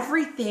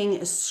everything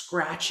is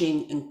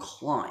scratching and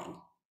clawing,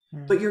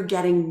 but Mm. you're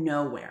getting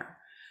nowhere.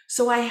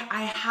 So I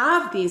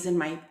have these in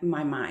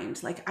my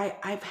mind. Like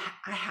I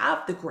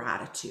have the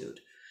gratitude,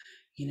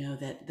 you know,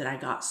 that I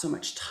got so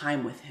much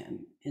time with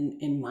him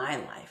in my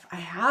life. I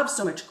have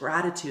so much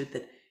gratitude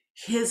that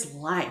his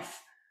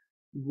life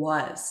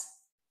was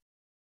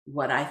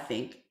what I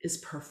think is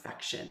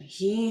perfection.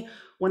 He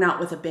went out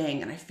with a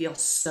bang, and I feel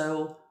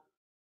so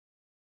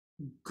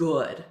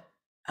good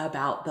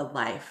about the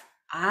life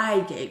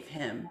I gave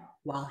him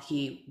while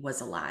he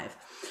was alive.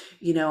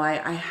 You know,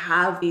 I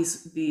have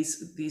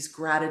these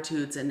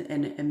gratitudes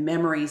and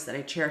memories that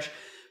I cherish.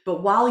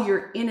 But while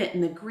you're in it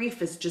and the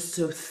grief is just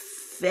so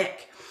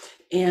thick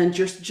and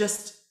you're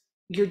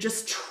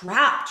just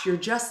trapped, you're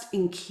just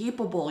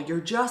incapable, you're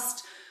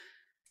just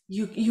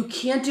you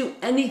can't do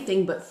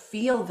anything but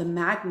feel the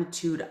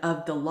magnitude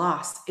of the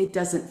loss. It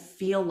doesn't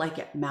feel like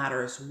it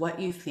matters what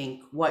you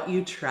think, what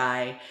you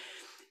try.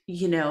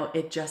 You know,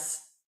 it just,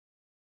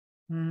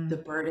 the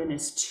Mm. burden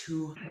is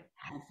too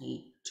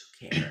heavy to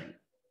carry.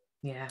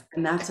 Yeah.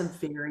 And that's a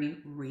very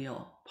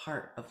real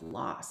part of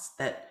loss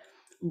that,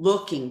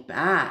 looking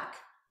back,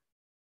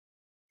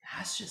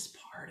 that's just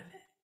part of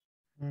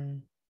it.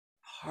 Mm.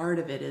 Part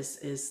of it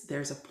is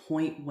there's a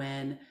point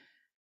when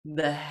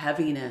the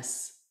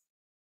heaviness,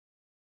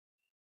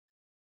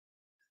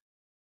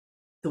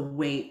 the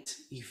weight,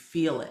 you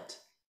feel it.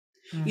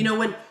 You Mm.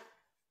 know,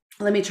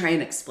 let me try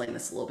and explain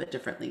this a little bit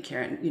differently,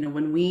 Karen. You know,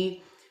 when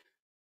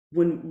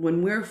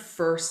we're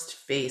first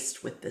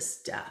faced with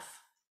this death,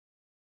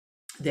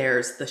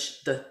 there's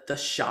the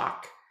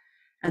shock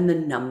and the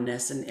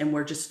numbness, and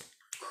we're just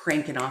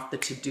cranking off the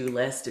to-do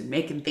list and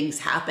making things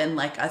happen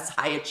like us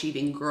high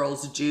achieving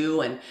girls do,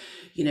 and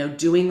you know,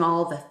 doing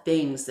all the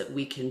things that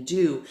we can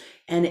do.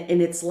 And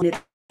it's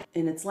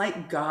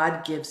like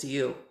God gives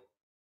you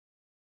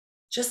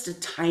just a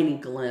tiny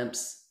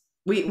glimpse.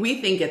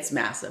 We think it's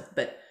massive,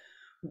 but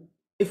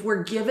if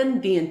we're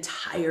given the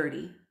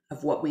entirety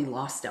of what we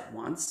lost at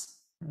once,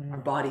 Mm. our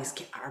bodies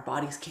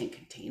can't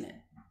contain it.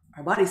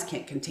 Our bodies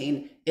can't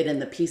contain it in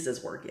the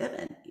pieces we're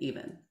given,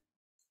 even.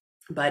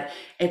 But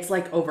it's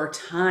like over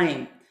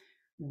time,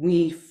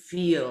 we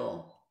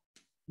feel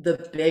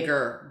the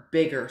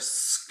bigger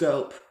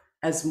scope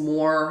as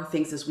more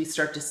things, as we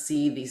start to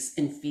see these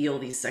and feel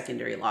these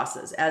secondary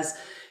losses, as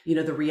you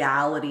know, the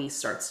reality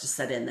starts to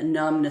set in, the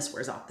numbness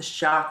wears off, the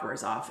shock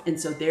wears off. And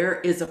so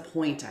there is a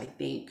point, I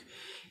think,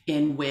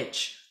 in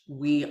which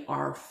we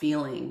are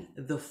feeling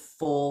the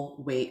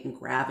full weight and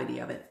gravity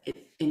of it,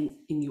 and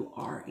you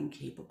are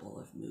incapable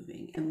of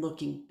moving. And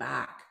looking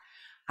back,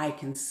 I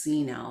can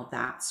see now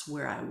that's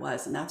where I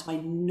was, and that's why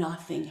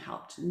nothing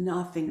helped,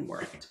 nothing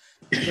worked.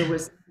 There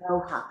was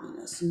no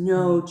happiness,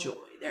 no Mm.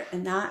 joy there.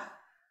 And that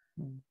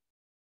Mm.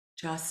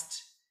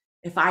 just,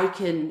 if I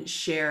can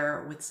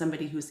share with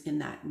somebody who's in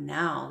that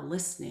now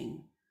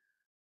listening,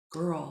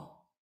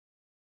 girl,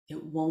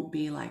 it won't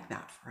be like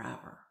that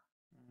forever.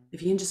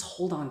 If you can just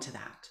hold on to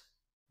that,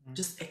 Mm.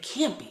 just, it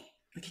can't be.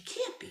 Like, it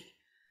can't be.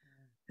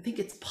 I think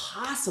it's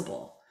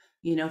possible.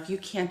 You know, if you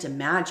can't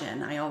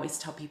imagine, I always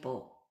tell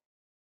people,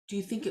 do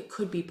you think it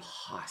could be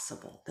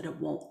possible that it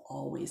won't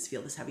always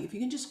feel this heavy? If you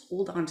can just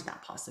hold on to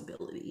that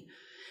possibility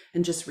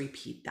and just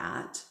repeat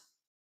that,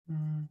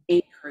 Mm.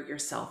 anchor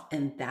yourself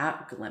in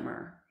that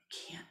glimmer.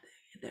 Can't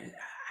there,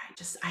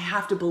 I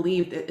have to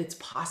believe that it's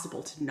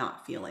possible to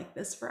not feel like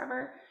this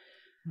forever.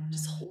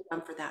 Just Mm. hold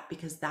on for that,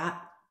 because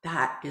that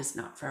is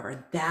not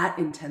forever. That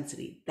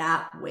intensity,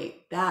 that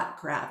weight, that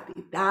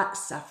gravity, that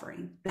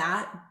suffering,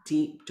 that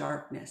deep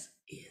darkness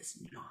is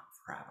not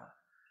forever.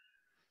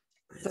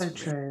 But So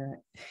it's real.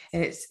 true.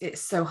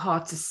 It's so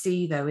hard to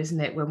see though, isn't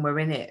it, when we're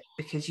in it,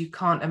 because you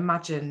can't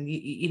imagine,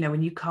 you know,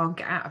 when you can't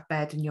get out of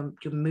bed and your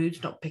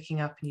mood's not picking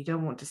up and you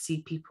don't want to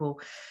see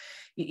people,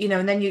 you know,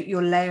 and then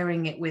you're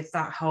layering it with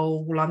that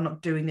whole, well, I'm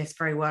not doing this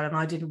very well and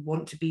I didn't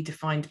want to be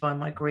defined by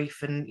my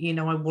grief, and you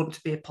know, I want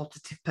to be a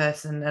positive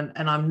person,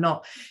 and I'm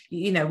not,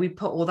 you know, we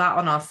put all that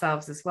on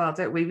ourselves as well,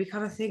 don't we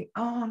kind of think,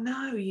 oh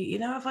no, you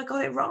know, have I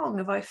got it wrong,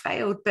 have I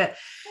failed? But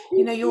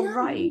you know, you're You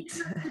right.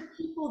 have the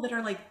people that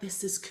are like,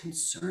 this is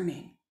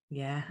concerning.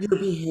 Yeah. Your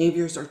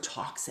behaviors are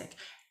toxic.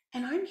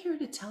 And I'm here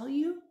to tell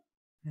you,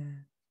 Yeah.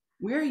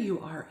 where you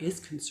are is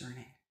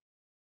concerning.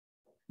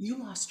 You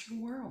lost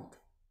your world.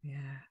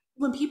 Yeah.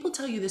 When people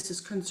tell you this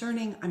is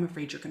concerning, I'm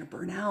afraid you're going to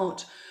burn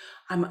out.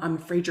 I'm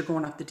afraid you're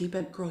going off the deep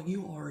end. Girl,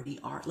 you already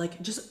are.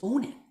 Like, just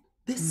own it.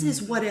 This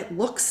is Mm, what it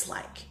looks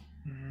like.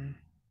 mm,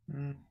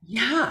 mm,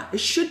 Yeah, it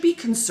should be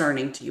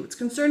concerning to you. It's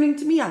concerning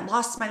to me. I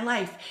lost my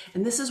life,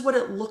 and this is what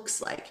it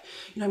looks like.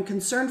 I'm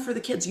concerned for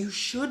the kids. You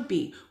should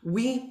be.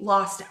 We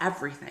lost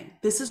everything.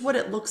 This is what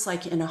it looks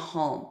like in a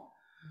home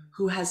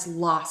who has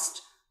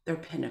lost their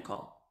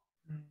pinnacle,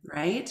 mm,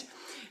 right?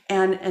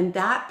 And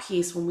that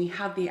piece, when we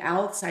have the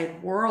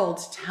outside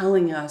world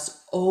telling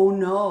us, oh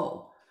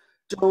no,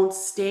 don't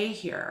stay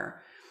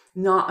here,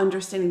 not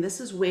understanding this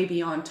is way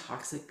beyond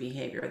toxic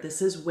behavior.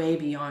 This is way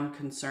beyond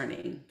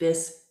concerning.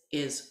 This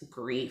is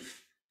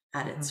grief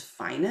at its mhm.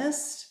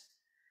 finest.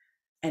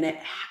 And it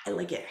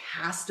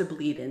has to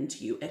bleed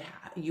into you.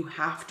 You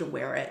have to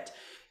wear it.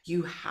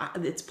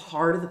 It's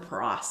part of the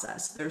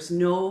process. There's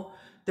no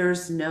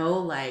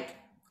like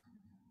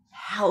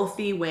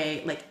healthy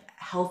way, like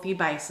healthy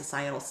by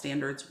societal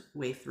standards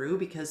way through,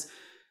 because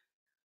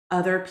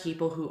other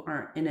people who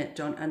aren't in it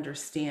don't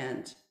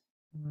understand.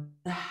 Mm.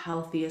 The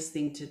healthiest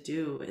thing to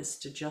do is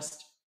to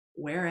just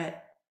wear it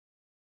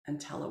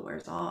until it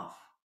wears off.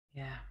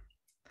 Yeah.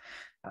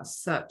 That's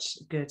such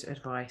good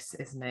advice,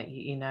 isn't it?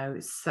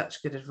 It's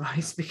such good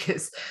advice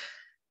because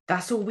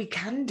that's all we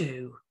can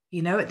do.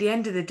 At the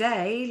end of the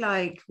day,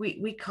 like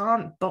we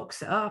can't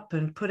box it up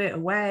and put it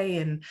away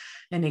and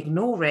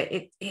ignore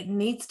it. It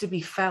needs to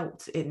be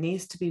felt. It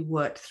needs to be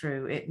worked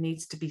through. It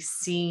needs to be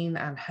seen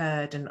and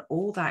heard and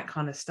all that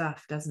kind of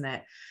stuff, doesn't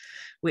it?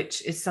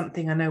 Which is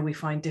something I know we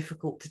find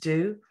difficult to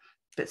do,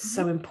 but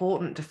so Mhm.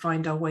 important to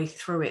find our way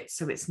through it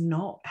so it's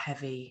not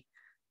heavy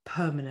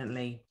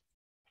permanently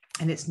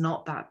and it's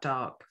not that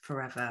dark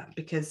forever,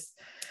 because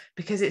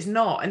it's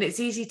not. And it's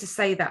easy to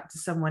say that to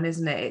someone,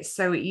 isn't it? It's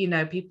so,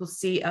 people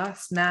see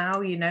us now,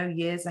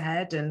 years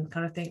ahead, and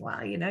kind of think,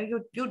 well,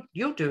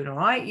 you're doing all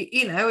right.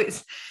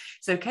 It's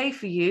okay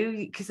for you,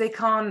 because they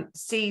can't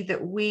see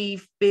that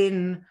we've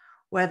been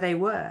where they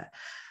were.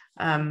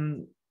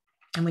 And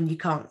when you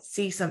can't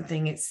see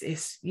something,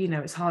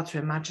 it's hard to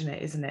imagine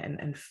it, isn't it,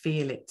 and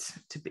feel it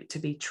to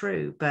be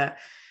true. But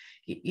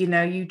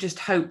you just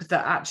hope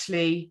that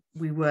actually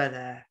we were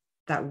there,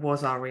 that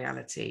was our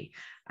reality,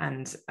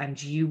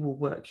 and you will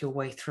work your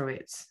way through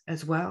it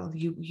as well.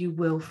 You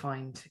will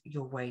find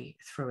your way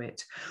through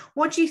it.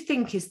 What do you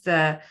think is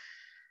the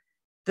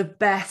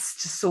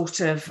best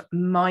sort of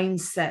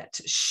mindset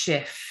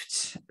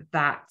shift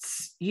that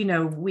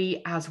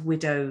we as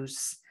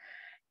widows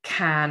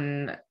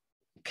can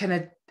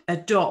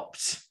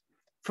adopt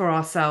for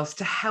ourselves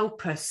to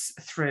help us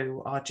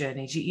through our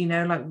journeys?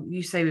 Like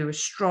you say, we were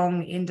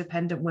strong,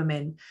 independent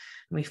women,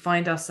 and we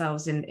find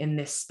ourselves in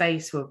this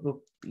space where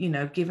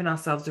we're giving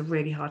ourselves a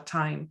really hard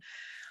time.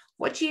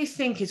 What do you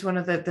think is one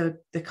of the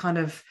kind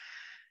of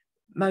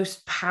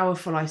most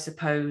powerful, I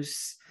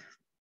suppose,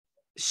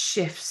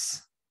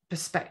 shifts,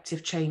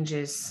 perspective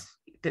changes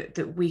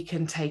that we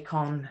can take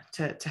on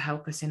to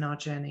help us in our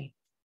journey?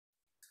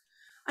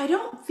 I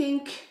don't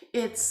think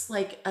it's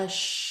like a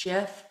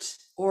shift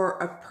or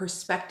a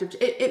perspective.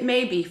 It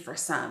may be for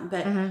some,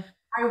 but Mm-hmm.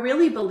 I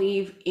really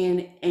believe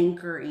in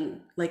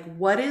anchoring. Like,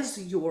 what is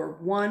your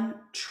one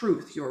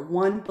truth, your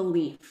one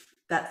belief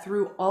that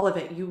through all of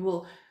it, you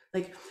will,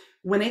 like,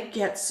 when it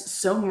gets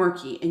so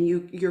murky and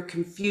you're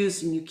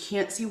confused and you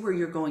can't see where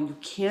you're going, you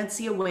can't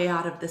see a way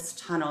out of this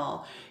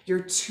tunnel,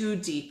 you're too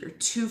deep, you're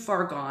too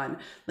far gone.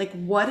 Like,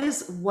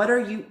 what are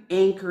you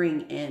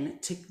anchoring in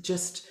to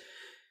just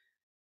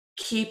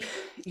keep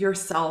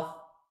yourself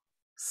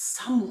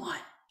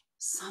somewhat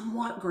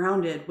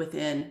grounded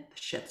within the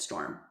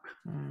shitstorm?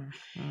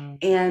 Mm-hmm.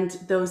 And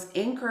those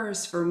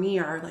anchors for me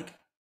are like,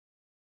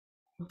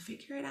 we'll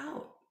figure it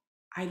out.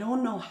 I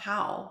don't know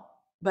how,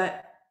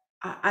 but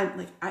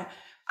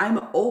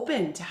I'm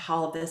open to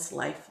how this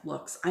life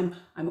looks. I'm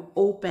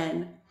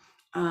open,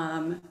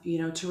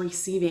 to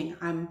receiving.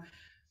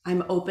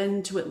 I'm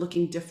open to it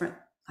looking different.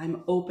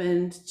 I'm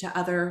open to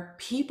other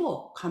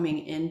people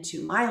coming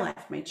into my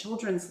life, my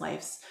children's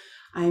lives.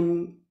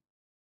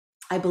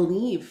 I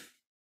believe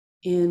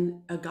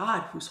in a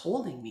God who's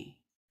holding me.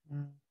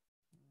 Mm.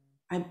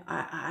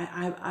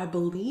 I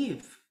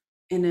believe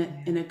in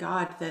Yeah. a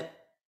God that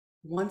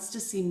wants to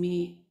see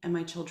me and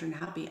my children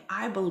happy.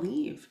 I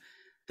believe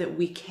that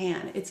we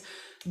can. It's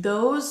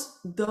those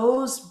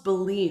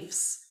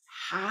beliefs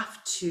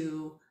have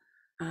to.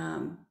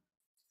 Um,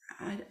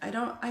 I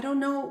don't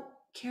know,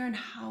 Karen,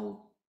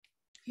 how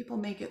people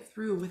make it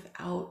through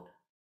without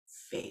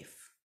faith.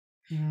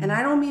 And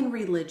I Mm. don't mean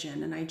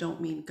religion, and I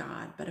don't mean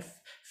God, but if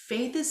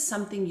faith is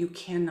something you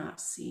cannot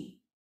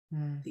see,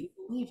 Mm. that you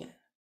believe in.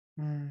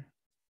 Mm.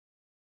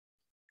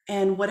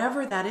 And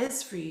whatever that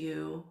is for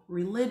you,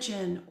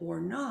 religion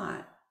or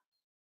not,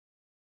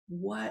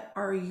 what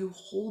are you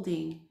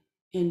holding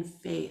in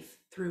faith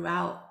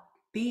throughout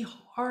the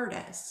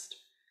hardest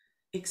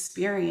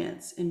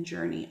experience and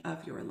journey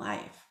of your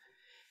life?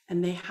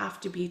 And they have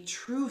to be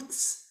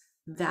truths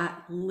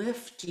that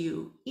lift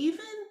you,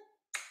 even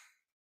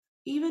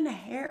even a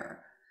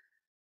hair,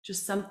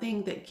 just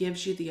something that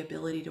gives you the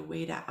ability to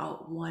wait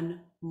out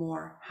one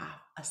more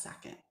half a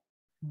second.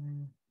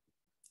 Mm.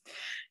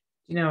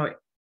 You know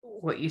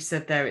what you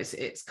said there,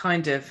 it's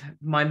kind of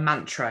my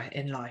mantra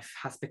in life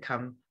has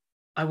become,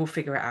 I will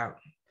figure it out.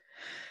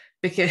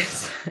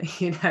 Because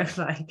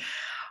like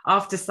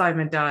after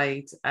Simon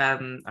died, I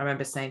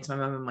remember saying to my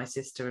mum and my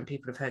sister, and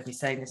people have heard me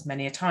saying this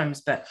many a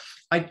times, but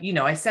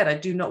I said I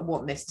do not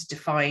want this to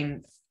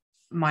define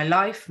my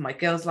life, my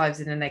girls' lives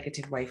in a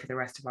negative way for the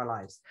rest of our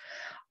lives.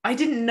 I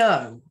didn't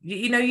know,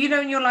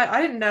 and you're like,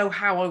 I didn't know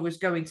how I was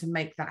going to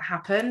make that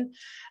happen.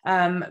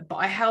 But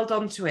I held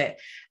on to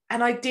it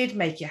and I did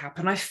make it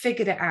happen. I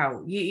figured it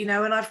out,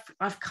 and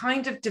I've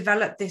kind of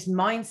developed this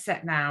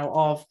mindset now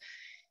of,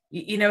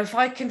 if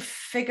I can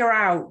figure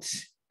out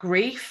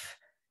grief,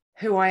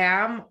 who I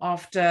am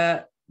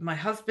after my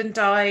husband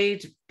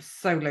died,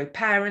 solo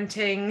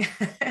parenting,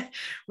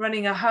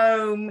 running a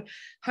home,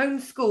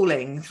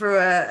 homeschooling through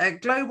a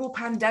global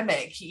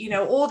pandemic,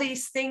 all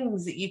these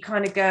things that you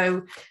kind of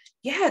go,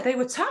 yeah, they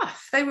were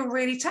tough. They were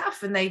really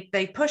tough. And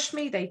they pushed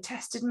me, they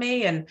tested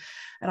me, and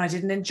I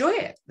didn't enjoy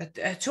it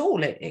at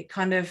all. It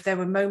kind of, there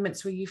were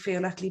moments where you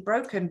feel utterly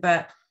broken,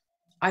 but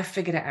I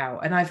figured it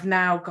out. And I've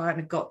now kind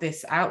of got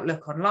this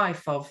outlook on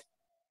life of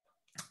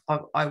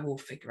I will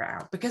figure it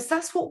out, because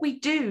that's what we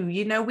do.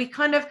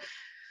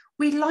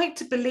 We like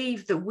to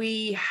believe that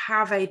we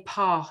have a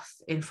path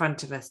in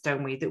front of us,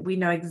 don't we? That we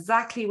know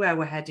exactly where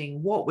we're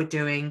heading, what we're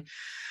doing,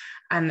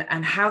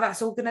 and how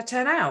that's all going to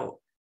turn out.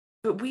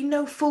 But we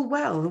know full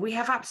well that we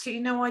have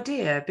absolutely no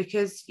idea,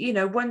 because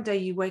one day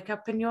you wake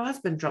up and your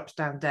husband drops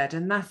down dead,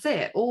 and that's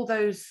it. All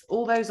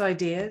those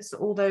ideas,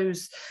 all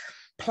those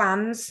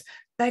plans,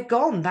 they're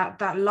gone.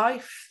 That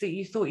life that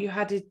you thought you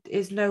had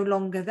is no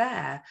longer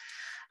there.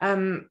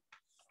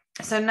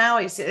 So now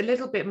it's a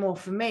little bit more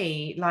for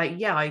me, like,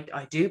 yeah,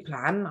 I do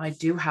plan, I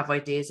do have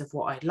ideas of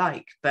what I'd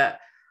like, but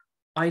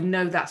I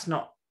know that's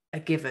not a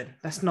given,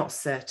 that's not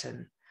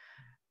certain.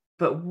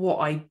 But what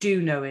I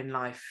do know in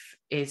life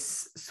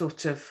is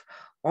sort of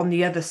on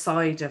the other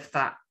side of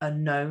that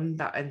unknown,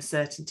 that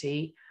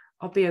uncertainty,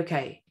 I'll be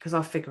okay, because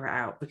I'll figure it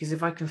out. Because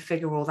if I can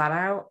figure all that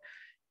out,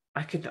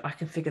 I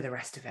can figure the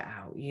rest of it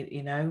out.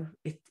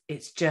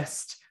 It's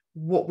just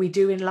what we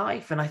do in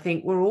life, and I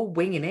think we're all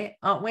winging it,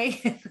 aren't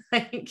we?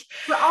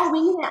 We're all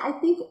winging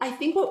it. I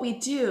think what we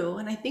do,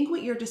 and I think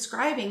what you're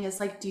describing is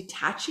like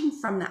detaching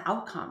from the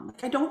outcome.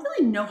 Like, I don't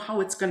really know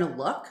how it's going to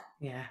look.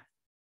 Yeah.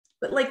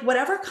 But like,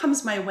 whatever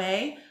comes my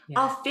way, Yeah.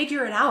 I'll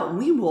figure it out and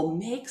we will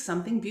make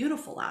something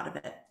beautiful out of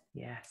it.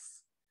 Yes.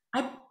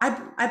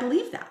 I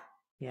believe that.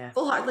 Yeah.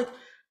 Full heart. Like,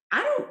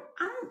 I don't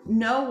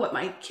know what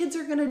my kids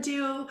are gonna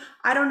do.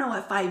 I don't know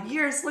what 5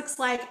 years looks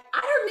like.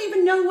 I don't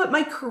even know what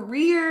my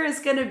career is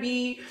gonna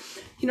be.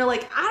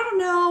 Like, I don't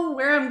know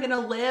where I'm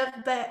gonna live,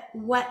 but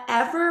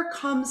whatever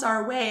comes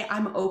our way,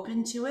 I'm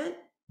open to it.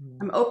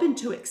 Mm-hmm. I'm open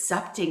to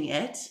accepting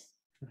it.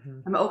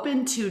 Mm-hmm. I'm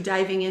open to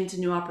diving into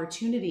new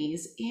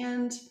opportunities.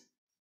 And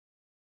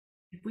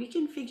if we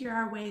can figure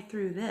our way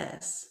through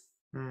this,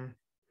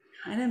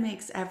 kind of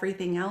makes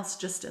everything else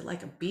just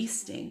like a bee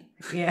sting.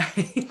 Yeah.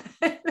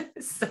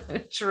 So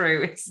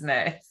true, isn't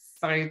it?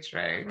 So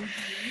true.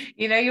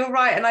 You're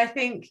right. And I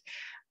think,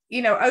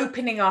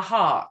 opening our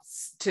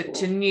hearts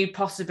to new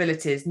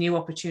possibilities, new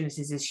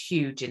opportunities is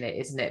huge in it,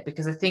 isn't it?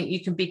 Because I think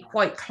you can be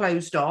quite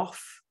closed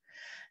off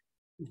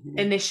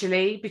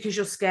initially, because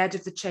you're scared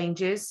of the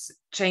changes.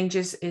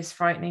 Changes is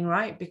frightening,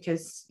 right?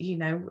 Because,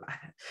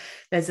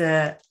 there's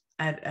a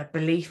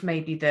belief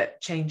maybe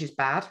that change is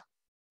bad,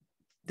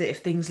 that if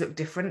things look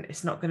different,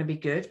 it's not going to be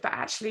good. But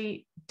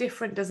actually,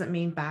 different doesn't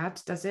mean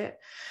bad, does it?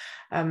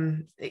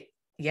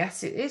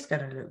 Yes, it is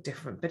going to look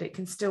different, but it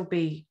can still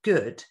be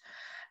good.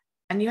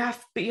 And you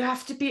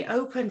have to be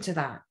open to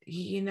that.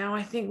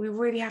 I think we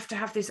really have to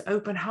have this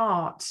open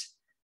heart,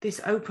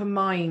 this open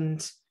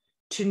mind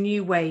to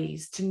new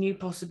ways, to new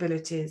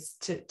possibilities,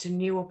 to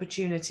new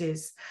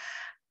opportunities,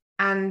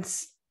 and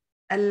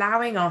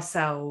allowing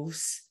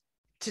ourselves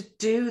to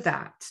do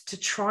that, to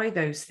try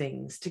those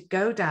things, to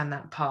go down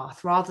that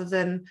path, rather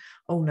than,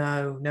 oh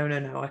no,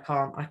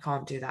 I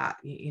can't do that.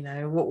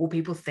 What will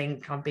people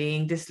think? I'm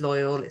being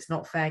disloyal. It's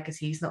not fair because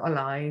he's not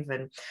alive,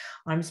 and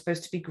I'm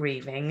supposed to be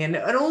grieving, and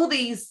all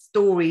these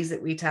stories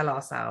that we tell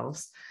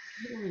ourselves.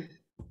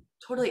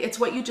 Totally. It's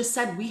what you just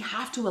said. We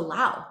have to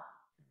allow.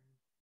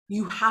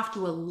 You have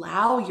to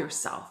allow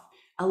yourself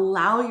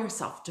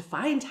to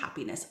find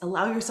happiness,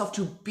 allow yourself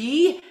to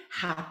be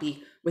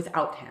happy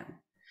without him.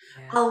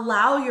 Yeah.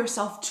 Allow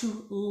yourself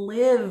to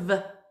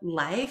live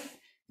life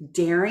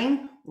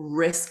daring,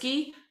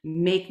 risky,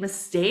 make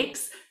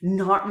mistakes,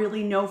 not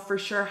really know for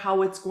sure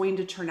how it's going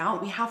to turn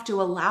out. We have to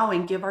allow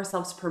and give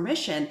ourselves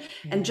permission.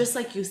 And just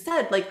like you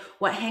said, like,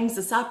 what hangs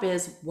us up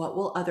is, what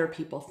will other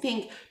people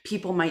think?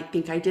 People might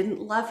think I didn't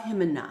love him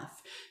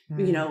enough.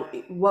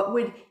 What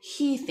would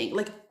he think?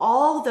 Like,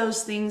 all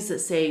those things that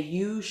say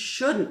you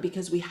shouldn't,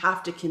 because we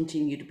have to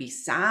continue to be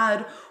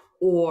sad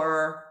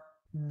or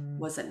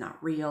Was it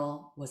not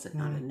real? Was it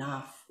not Mm.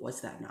 enough?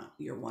 Was that not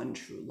your one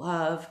true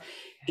love?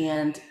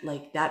 And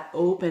like that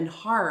open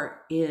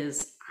heart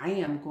is, I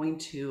am going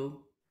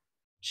to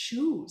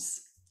choose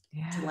to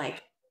Yeah.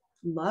 like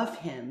love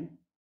him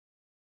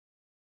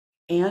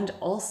and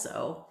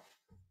also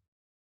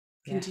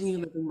Yes. continue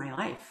living my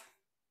life.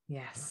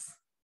 Yes.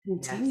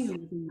 Continue Yes.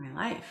 living my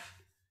life.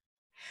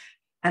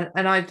 And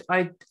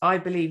I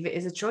believe it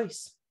is a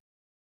choice.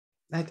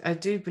 I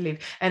do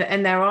believe,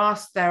 and there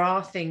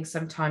are things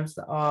sometimes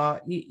that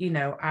are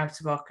out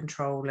of our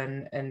control,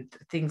 and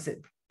things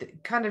that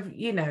kind of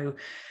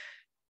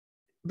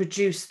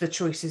reduce the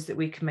choices that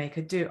we can make.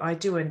 I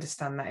do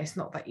understand that it's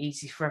not that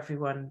easy for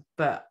everyone,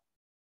 but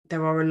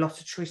there are a lot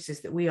of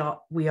choices that we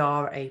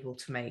are able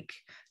to make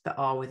that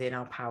are within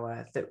our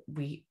power, that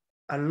we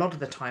a lot of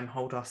the time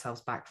hold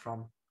ourselves back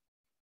from.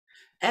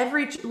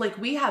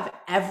 We have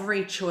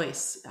every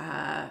choice,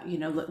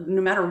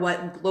 no matter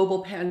what,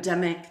 global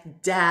pandemic,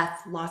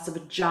 death, loss of a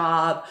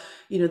job,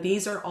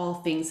 these are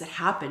all things that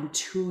happen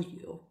to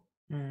you.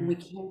 We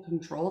can't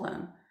control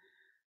them.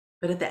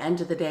 But at the end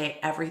of the day,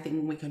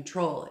 everything we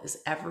control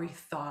is every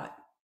thought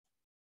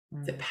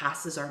that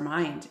passes our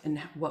mind and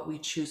what we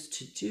choose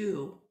to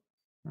do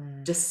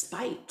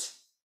despite,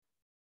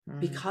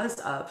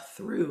 because of,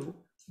 through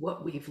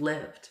what we've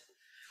lived.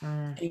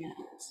 And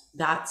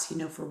that's,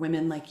 for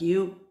women like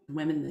you,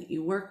 women that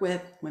you work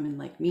with, women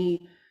like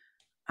me,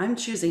 I'm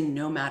choosing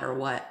no matter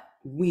what,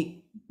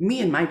 me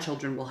and my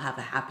children will have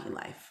a happy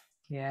life.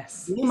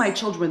 Yes. Me and my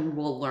children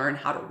will learn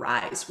how to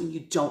rise when you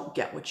don't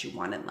get what you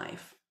want in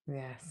life.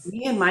 Yes.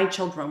 Me and my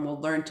children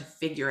will learn to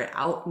figure it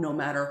out no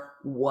matter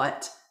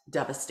what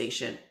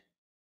devastation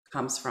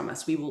comes from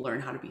us. We will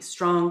learn how to be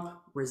strong,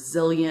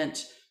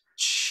 resilient,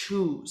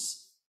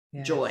 choose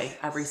joy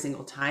every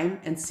single time,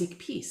 and seek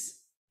peace.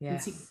 And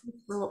seek Yes.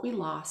 peace for what we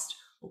lost,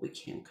 what we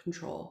can't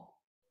control.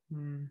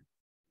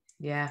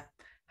 Yeah,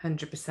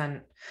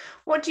 100%.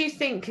 What do you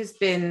think has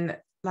been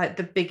like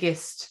the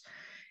biggest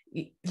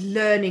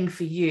learning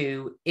for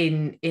you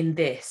in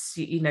this?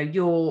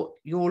 Your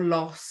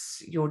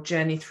loss, your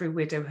journey through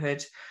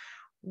widowhood.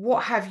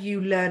 What have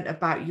you learned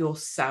about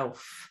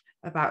yourself,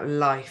 about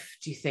life?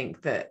 Do you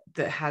think that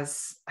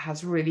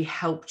has really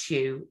helped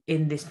you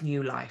in this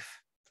new life?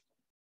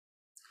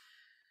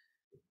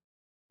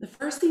 The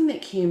first thing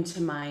that came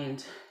to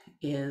mind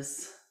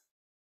is,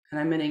 and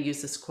I'm going to use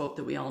this quote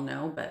that we all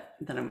know, but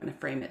then I'm going to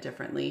frame it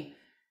differently.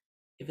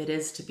 If it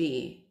is to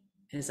be,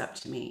 it is up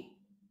to me.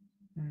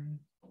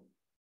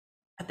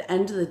 At the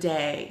end of the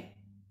day,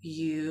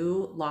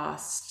 you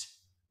lost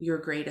your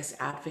greatest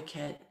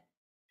advocate,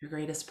 your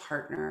greatest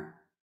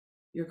partner,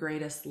 your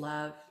greatest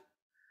love,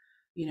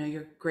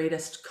 your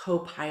greatest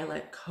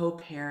co-pilot,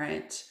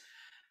 co-parent,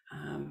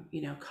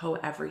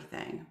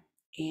 co-everything.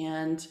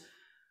 And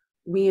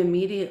we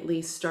immediately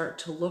start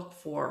to look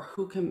for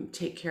who can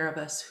take care of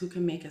us, who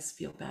can make us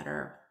feel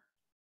better,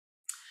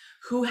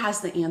 who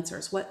has the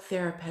answers, what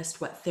therapist,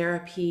 what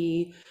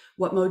therapy,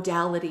 what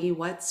modality,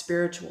 what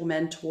spiritual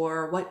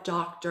mentor, what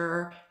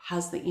doctor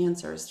has the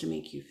answers to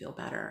make you feel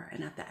better.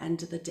 And at the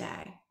end of the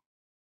day,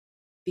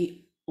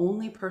 the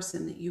only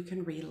person that you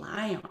can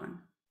rely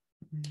on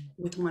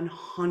with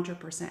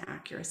 100%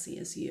 accuracy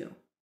is you.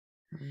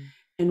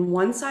 And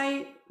once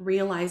I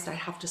realized I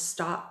have to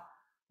stop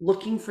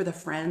looking for the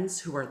friends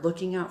who are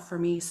looking out for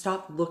me,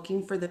 stop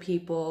looking for the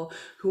people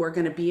who are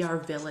going to be our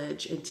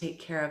village and take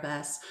care of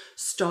us,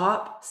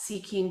 stop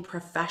seeking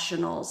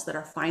professionals that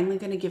are finally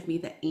going to give me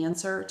the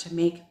answer to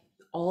make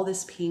all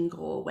this pain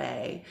go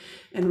away,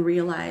 and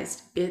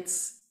realized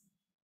it's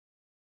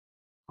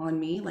on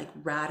me, like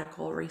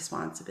radical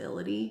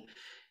responsibility.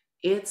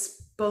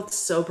 It's both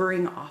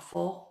sobering,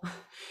 awful,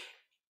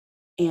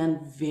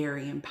 and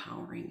very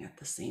empowering at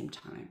the same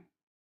time.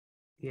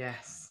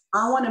 Yes.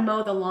 I want to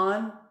mow the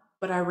lawn,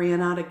 but I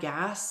ran out of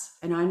gas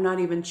and I'm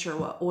not even sure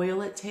what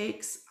oil it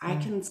takes. I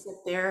can sit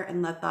there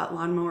and let that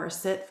lawnmower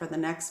sit for the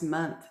next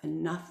month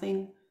and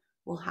nothing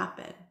will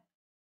happen.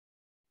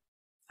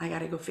 I got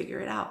to go figure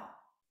it out.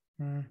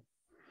 I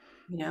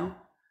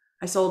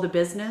sold a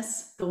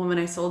business. The woman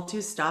I sold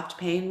to stopped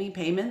paying me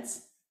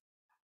payments.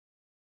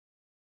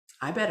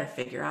 I better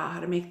figure out how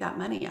to make that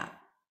money up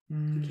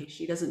in case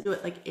she doesn't do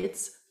it. Like,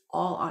 it's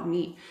all on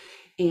me.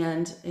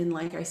 And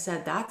like I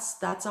said,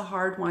 that's a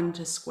hard one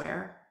to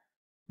square.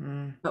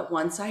 But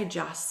once I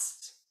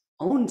just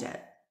owned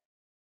it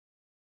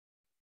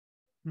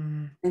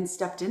and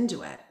stepped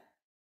into it,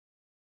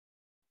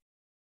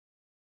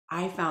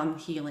 I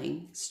found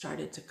healing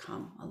started to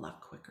come a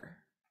lot quicker.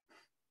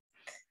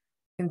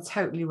 I can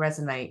totally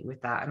resonate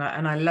with that.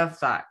 And I love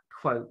that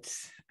quote.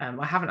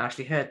 I haven't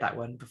actually heard that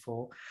one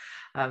before.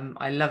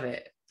 I love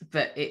it.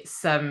 But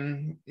it's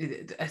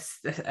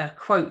a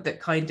quote that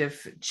kind of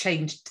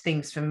changed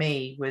things for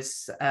me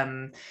was,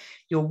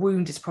 your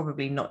wound is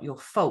probably not your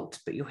fault,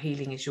 but your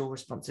healing is your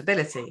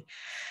responsibility.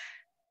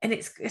 And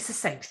it's the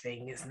same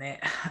thing, isn't it?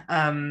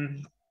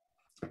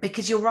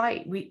 Because you're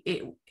right,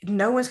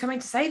 no one's coming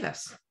to save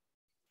us.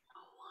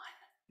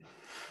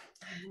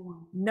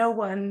 No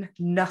one,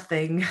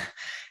 nothing.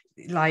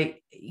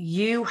 like,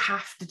 you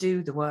have to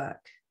do the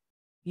work.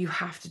 You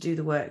have to do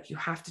the work. You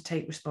have to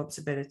take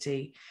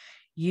responsibility.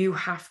 You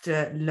have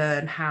to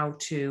learn how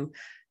to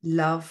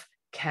love,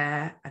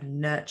 care, and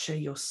nurture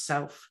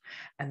yourself.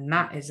 And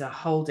that is a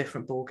whole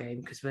different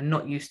ballgame, because we're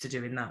not used to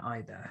doing that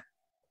either.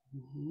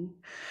 Mm-hmm.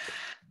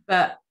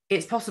 But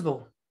it's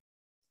possible.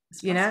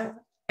 You know,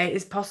 it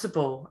is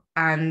possible.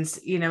 And,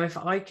 you know, if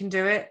I can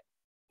do it,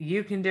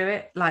 you can do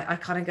it. Like, I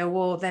kind of go,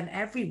 well, then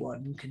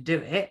everyone can do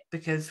it,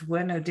 because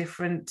we're no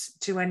different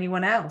to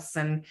anyone else.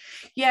 And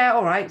yeah,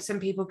 all right, some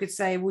people could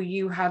say, well,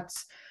 you had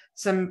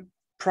some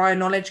prior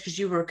knowledge because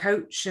you were a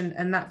coach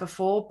and that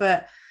before,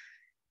 but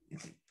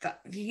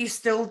you're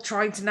still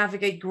trying to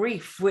navigate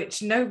grief,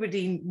 which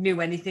nobody knew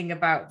anything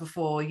about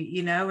before,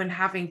 you know, and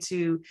having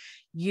to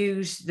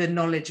use the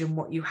knowledge and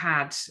what you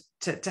had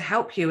to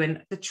help you.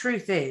 And the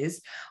truth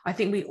is, I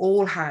think we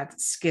all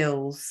had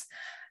skills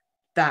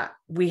that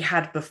we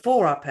had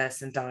before our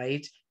person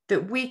died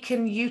that we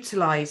can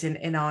utilize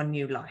in our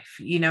new life.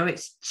 You know,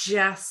 it's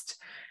just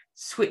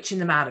switching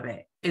them out a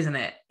bit, isn't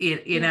it?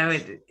 You know,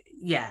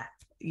 yeah.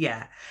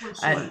 For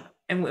sure.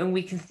 And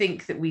we can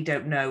think that we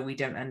don't know, we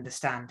don't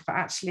understand, but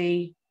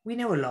actually we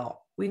know a lot.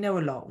 We know a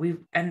lot.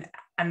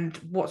 And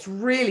what's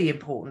really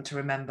important to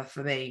remember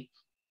for me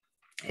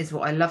is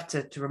what I love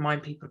to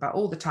remind people about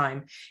all the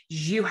time,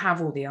 is you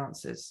have all the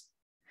answers.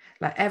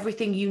 Like,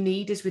 everything you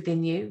need is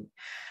within you.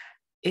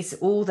 It's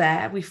all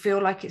there. We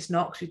feel like it's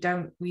not,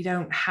 because we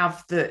don't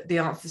have the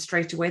answers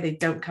straight away. They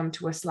don't come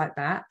to us like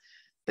that,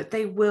 but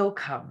they will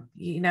come.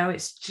 You know,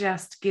 it's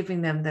just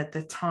giving them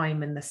the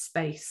time and the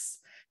space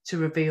to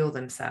reveal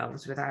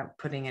themselves without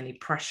putting any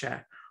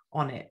pressure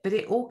on it. But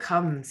it all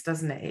comes,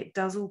 doesn't it? It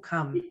does all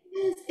come.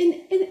 And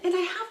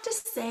I have to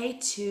say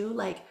too,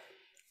 like,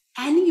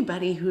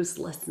 anybody who's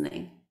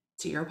listening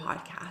to your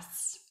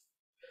podcasts,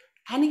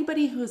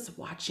 anybody who's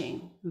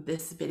watching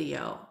this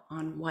video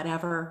on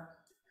whatever,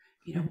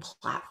 you know,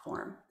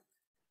 platform,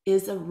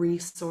 is a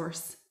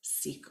resource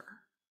seeker.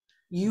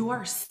 You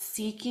are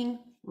seeking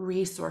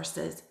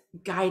resources,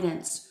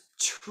 guidance,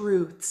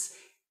 truths,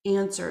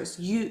 answers.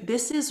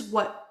 This is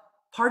what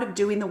part of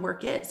doing the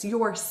work is.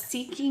 You are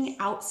seeking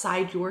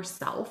outside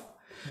yourself.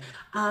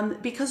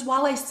 Because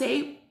while I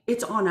say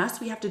it's on us,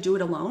 we have to do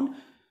it alone,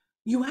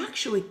 you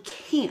actually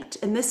can't.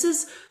 And this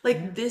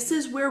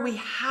is where we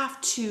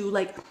have to,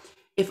 like,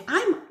 if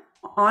I'm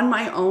on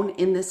my own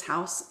in this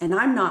house and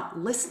I'm not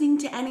listening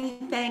to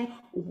anything,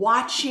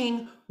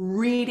 watching,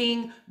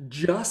 reading,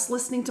 just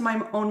listening to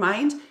my own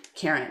mind,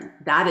 Karen,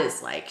 that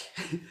is like,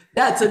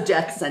 that's a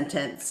death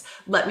sentence.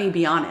 Let me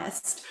be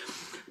honest,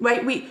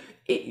 right?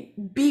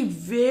 Be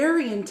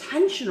very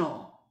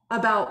intentional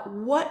about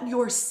what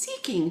you're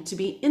seeking to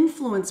be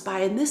influenced by.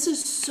 And this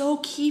is so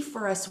key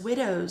for us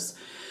widows.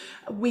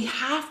 We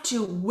have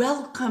to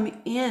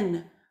welcome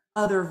in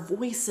other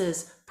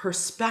voices,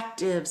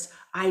 perspectives,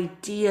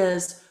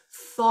 ideas,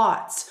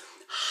 thoughts.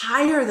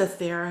 Hire the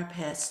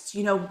therapists,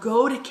 you know,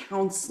 go to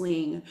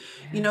counseling,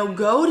 you know,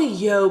 go to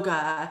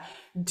yoga,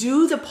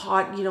 do the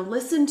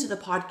listen to the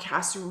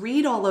podcast,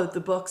 read all of the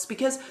books,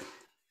 because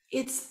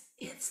it's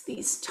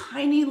these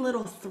tiny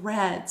little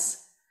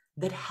threads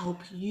that help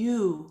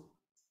you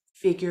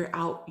figure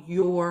out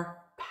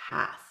your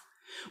path.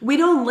 We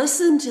don't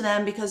listen to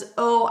them because,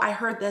 oh, I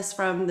heard this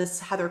from this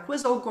Heather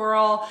Quisel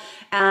girl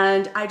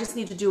and I just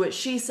need to do what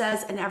she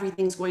says and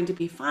everything's going to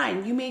be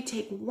fine. You may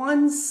take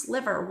one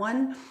sliver,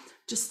 one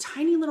just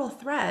tiny little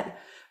thread,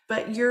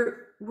 but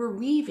we're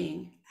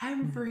weaving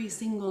every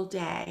single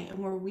day, and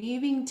we're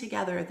weaving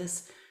together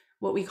this,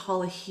 what we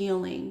call a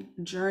healing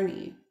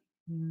journey.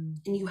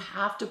 And you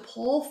have to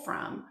pull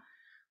from,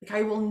 like,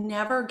 I will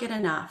never get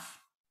enough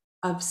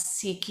of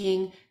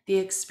seeking the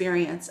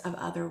experience of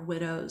other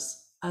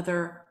widows,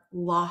 other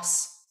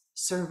loss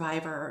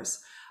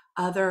survivors,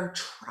 other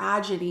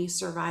tragedy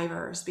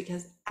survivors,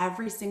 because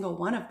every single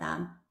one of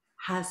them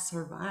has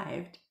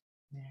survived.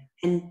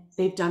 And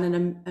they've done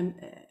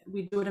it,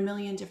 we do it a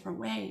million different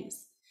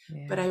ways.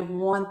 But I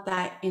want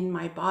that in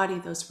my body,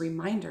 those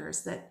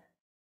reminders that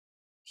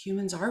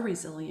humans are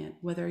resilient,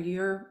 whether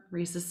you're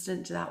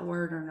resistant to that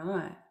word or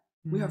not.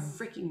 We are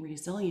freaking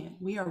resilient.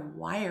 We are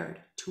wired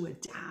to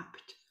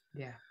adapt.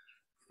 Yeah.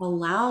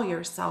 Allow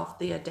yourself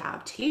the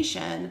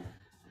adaptation,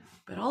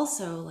 but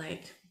also,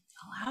 like,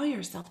 allow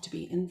yourself to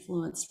be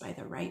influenced by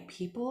the right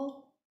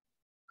people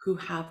who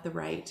have the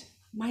right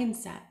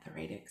mindset, the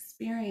right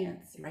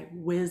experience, the right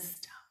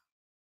wisdom.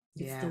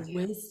 It's the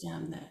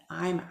wisdom that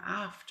I'm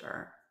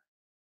after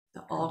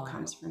that all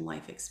comes from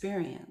life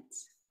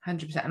experience.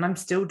 100%. And I'm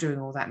still doing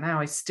all that now.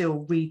 I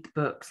still read the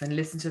books and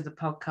listen to the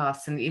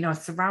podcasts, and, you know, I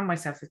surround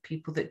myself with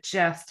people that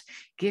just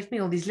give me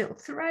all these little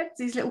threads,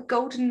 these little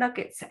golden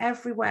nuggets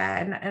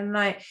everywhere. And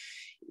like,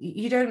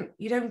 you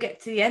don't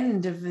get to the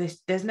end of this.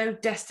 There's no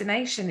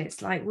destination.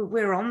 It's like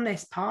we're on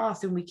this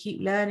path and we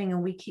keep learning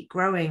and we keep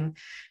growing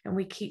and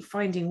we keep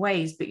finding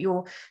ways. But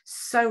you're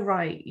so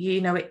right.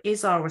 You know, it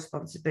is our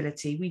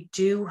responsibility. We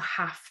do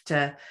have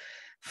to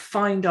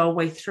find our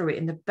way through it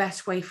in the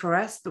best way for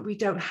us, but we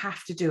don't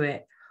have to do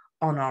it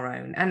on our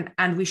own,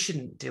 and we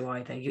shouldn't do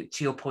either.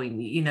 To your point,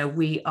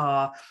 we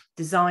are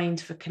designed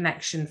for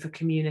connection, for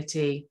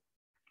community.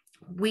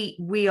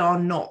 We are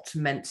not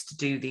meant to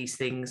do these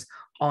things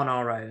on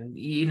our own.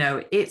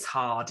 It's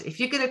hard. If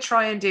you're going to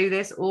try and do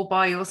this all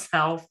by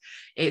yourself,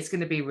 it's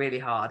going to be really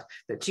hard.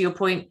 But to your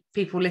point,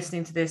 people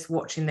listening to this,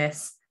 watching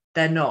this,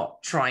 they're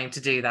not trying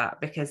to do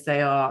that, because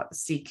they are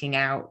seeking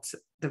out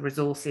the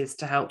resources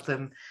to help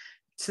them,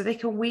 so they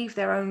can weave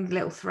their own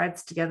little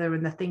threads together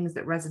and the things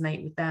that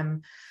resonate with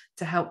them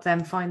to help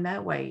them find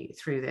their way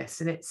through this.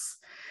 And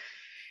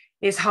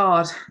it's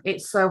hard.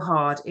 It's so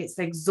hard. It's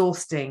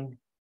exhausting.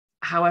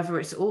 However,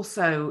 it's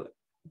also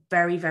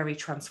very, very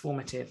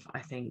transformative, I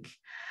think.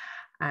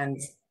 And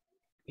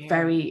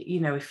very,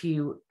 if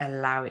you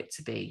allow it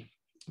to be,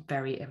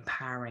 very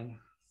empowering.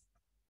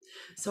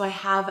 So I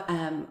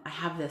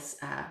have this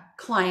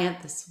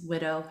client, this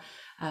widow,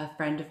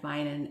 friend of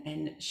mine,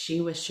 and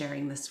she was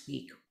sharing this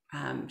week.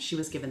 She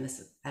was given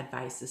this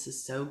advice. This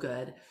is so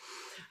good.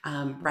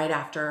 Right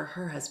after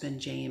her husband,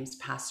 James,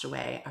 passed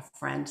away, a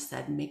friend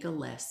said, make a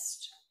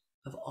list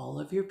of all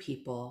of your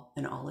people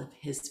and all of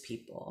his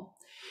people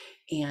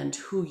and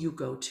who you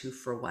go to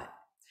for what.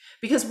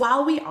 Because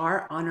while we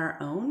are on our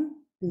own,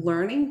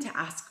 learning to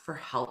ask for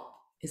help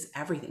is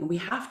everything. We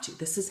have to.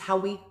 This is how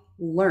we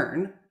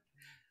learn,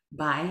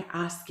 by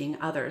asking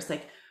others.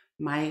 Like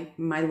my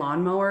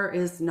lawnmower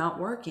is not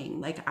working.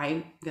 Like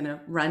I'm going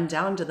to run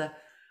down to the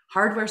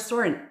hardware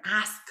store and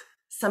ask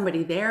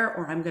somebody there,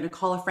 or I'm going to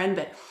call a friend.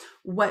 But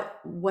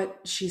what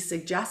she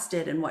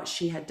suggested and what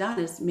she had done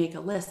is make a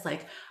list.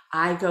 Like,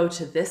 I go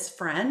to this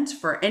friend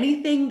for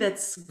anything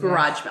that's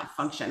garage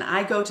malfunction.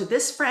 I go to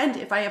this friend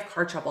if I have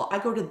car trouble. I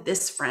go to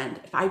this friend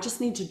if I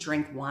just need to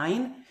drink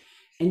wine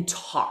and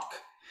talk.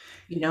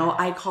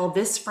 I call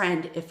this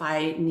friend if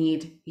I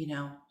need,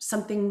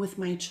 something with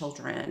my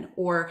children,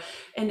 or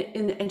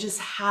and just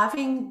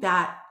having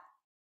that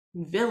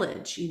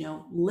village,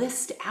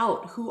 list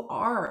out who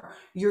are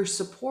your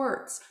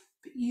supports.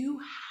 But you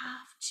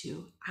have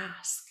to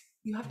ask.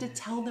 You have to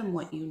tell them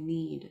what you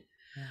need,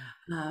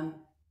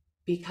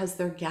 because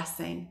they're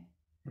guessing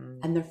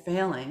and they're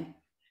failing,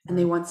 and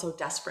they want so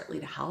desperately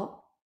to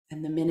help.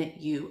 And the minute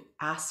you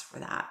ask for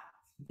that,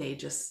 they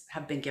just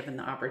have been given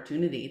the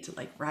opportunity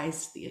to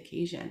rise to the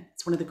occasion.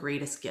 It's one of the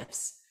greatest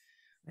gifts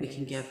we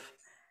can give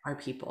our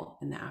people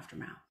in the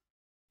aftermath.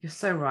 You're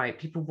so right.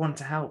 People want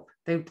to help,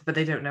 but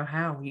they don't know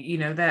how.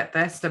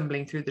 They're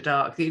stumbling through the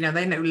dark. They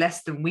know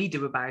less than we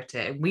do about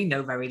it, and we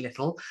know very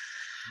little.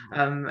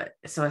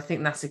 So I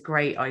think that's a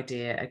great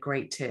idea, a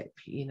great tip,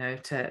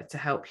 to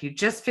help you.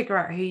 Just figure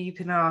out who you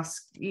can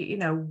ask,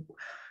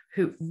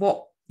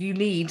 what you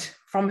need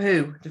from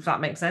who, if that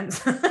makes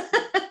sense.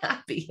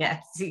 But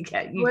yes, you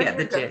get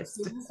the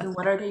gist. And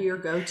what are your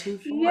go-to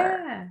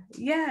for?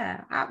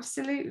 Yeah,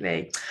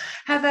 absolutely.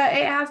 Heather,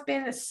 it has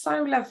been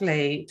so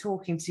lovely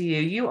talking to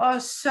you. You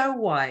are so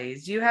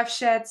wise. You have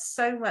shared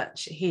so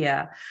much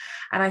here.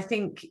 And I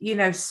think,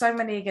 so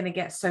many are going to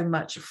get so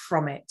much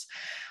from it.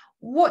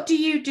 What do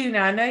you do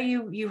now? I know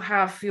you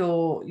have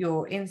your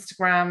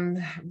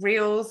Instagram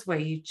reels where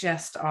you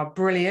just are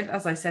brilliant,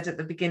 as I said at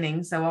the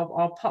beginning. So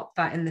I'll pop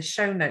that in the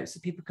show notes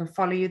so people can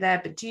follow you there.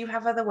 But do you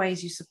have other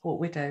ways you support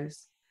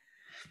widows?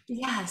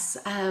 Yes,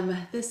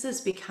 this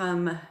has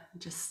become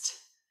just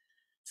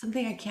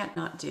something I can't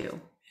not do,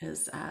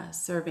 is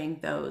serving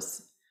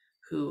those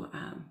who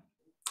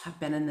have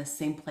been in the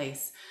same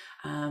place.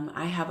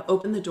 I have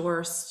opened the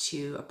doors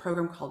to a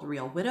program called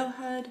Real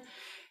Widowhood.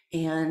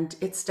 And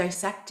it's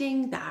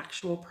dissecting the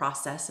actual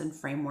process and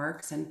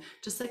frameworks. And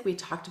just like we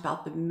talked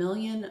about, the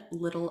million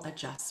little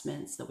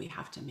adjustments that we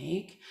have to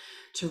make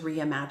to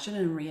reimagine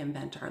and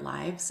reinvent our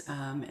lives.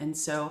 And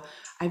so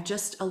I've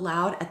just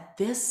allowed, at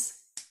this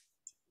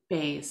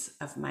phase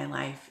of my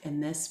life, in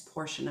this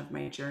portion of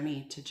my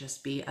journey, to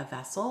just be a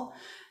vessel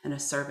and a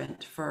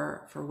servant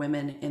for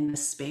women in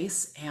this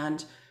space.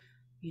 And,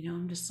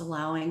 I'm just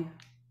allowing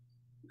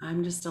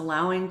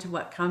to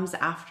what comes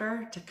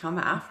after to come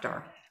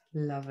after.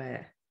 Love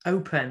it.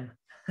 Open.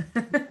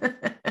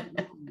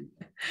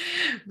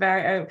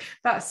 Very open.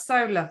 That's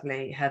so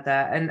lovely, Heather.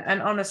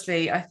 And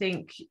honestly, I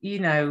think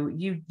you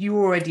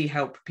already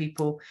help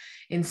people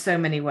in so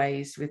many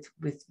ways with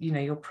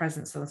your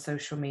presence on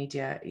social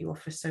media. You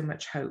offer so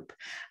much hope,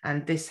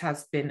 and this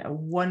has been a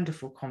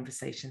wonderful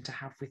conversation to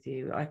have with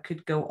you. I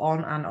could go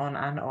on and on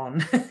and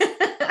on.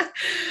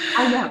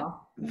 I know,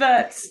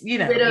 but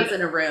widows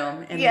in a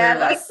room, and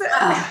that's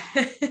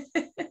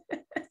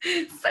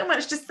so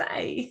much to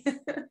say.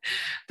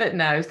 But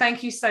no,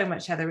 thank you so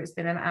much, Heather. It's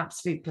been an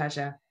absolute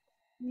pleasure.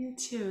 You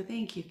too.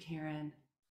 Thank you, Karen.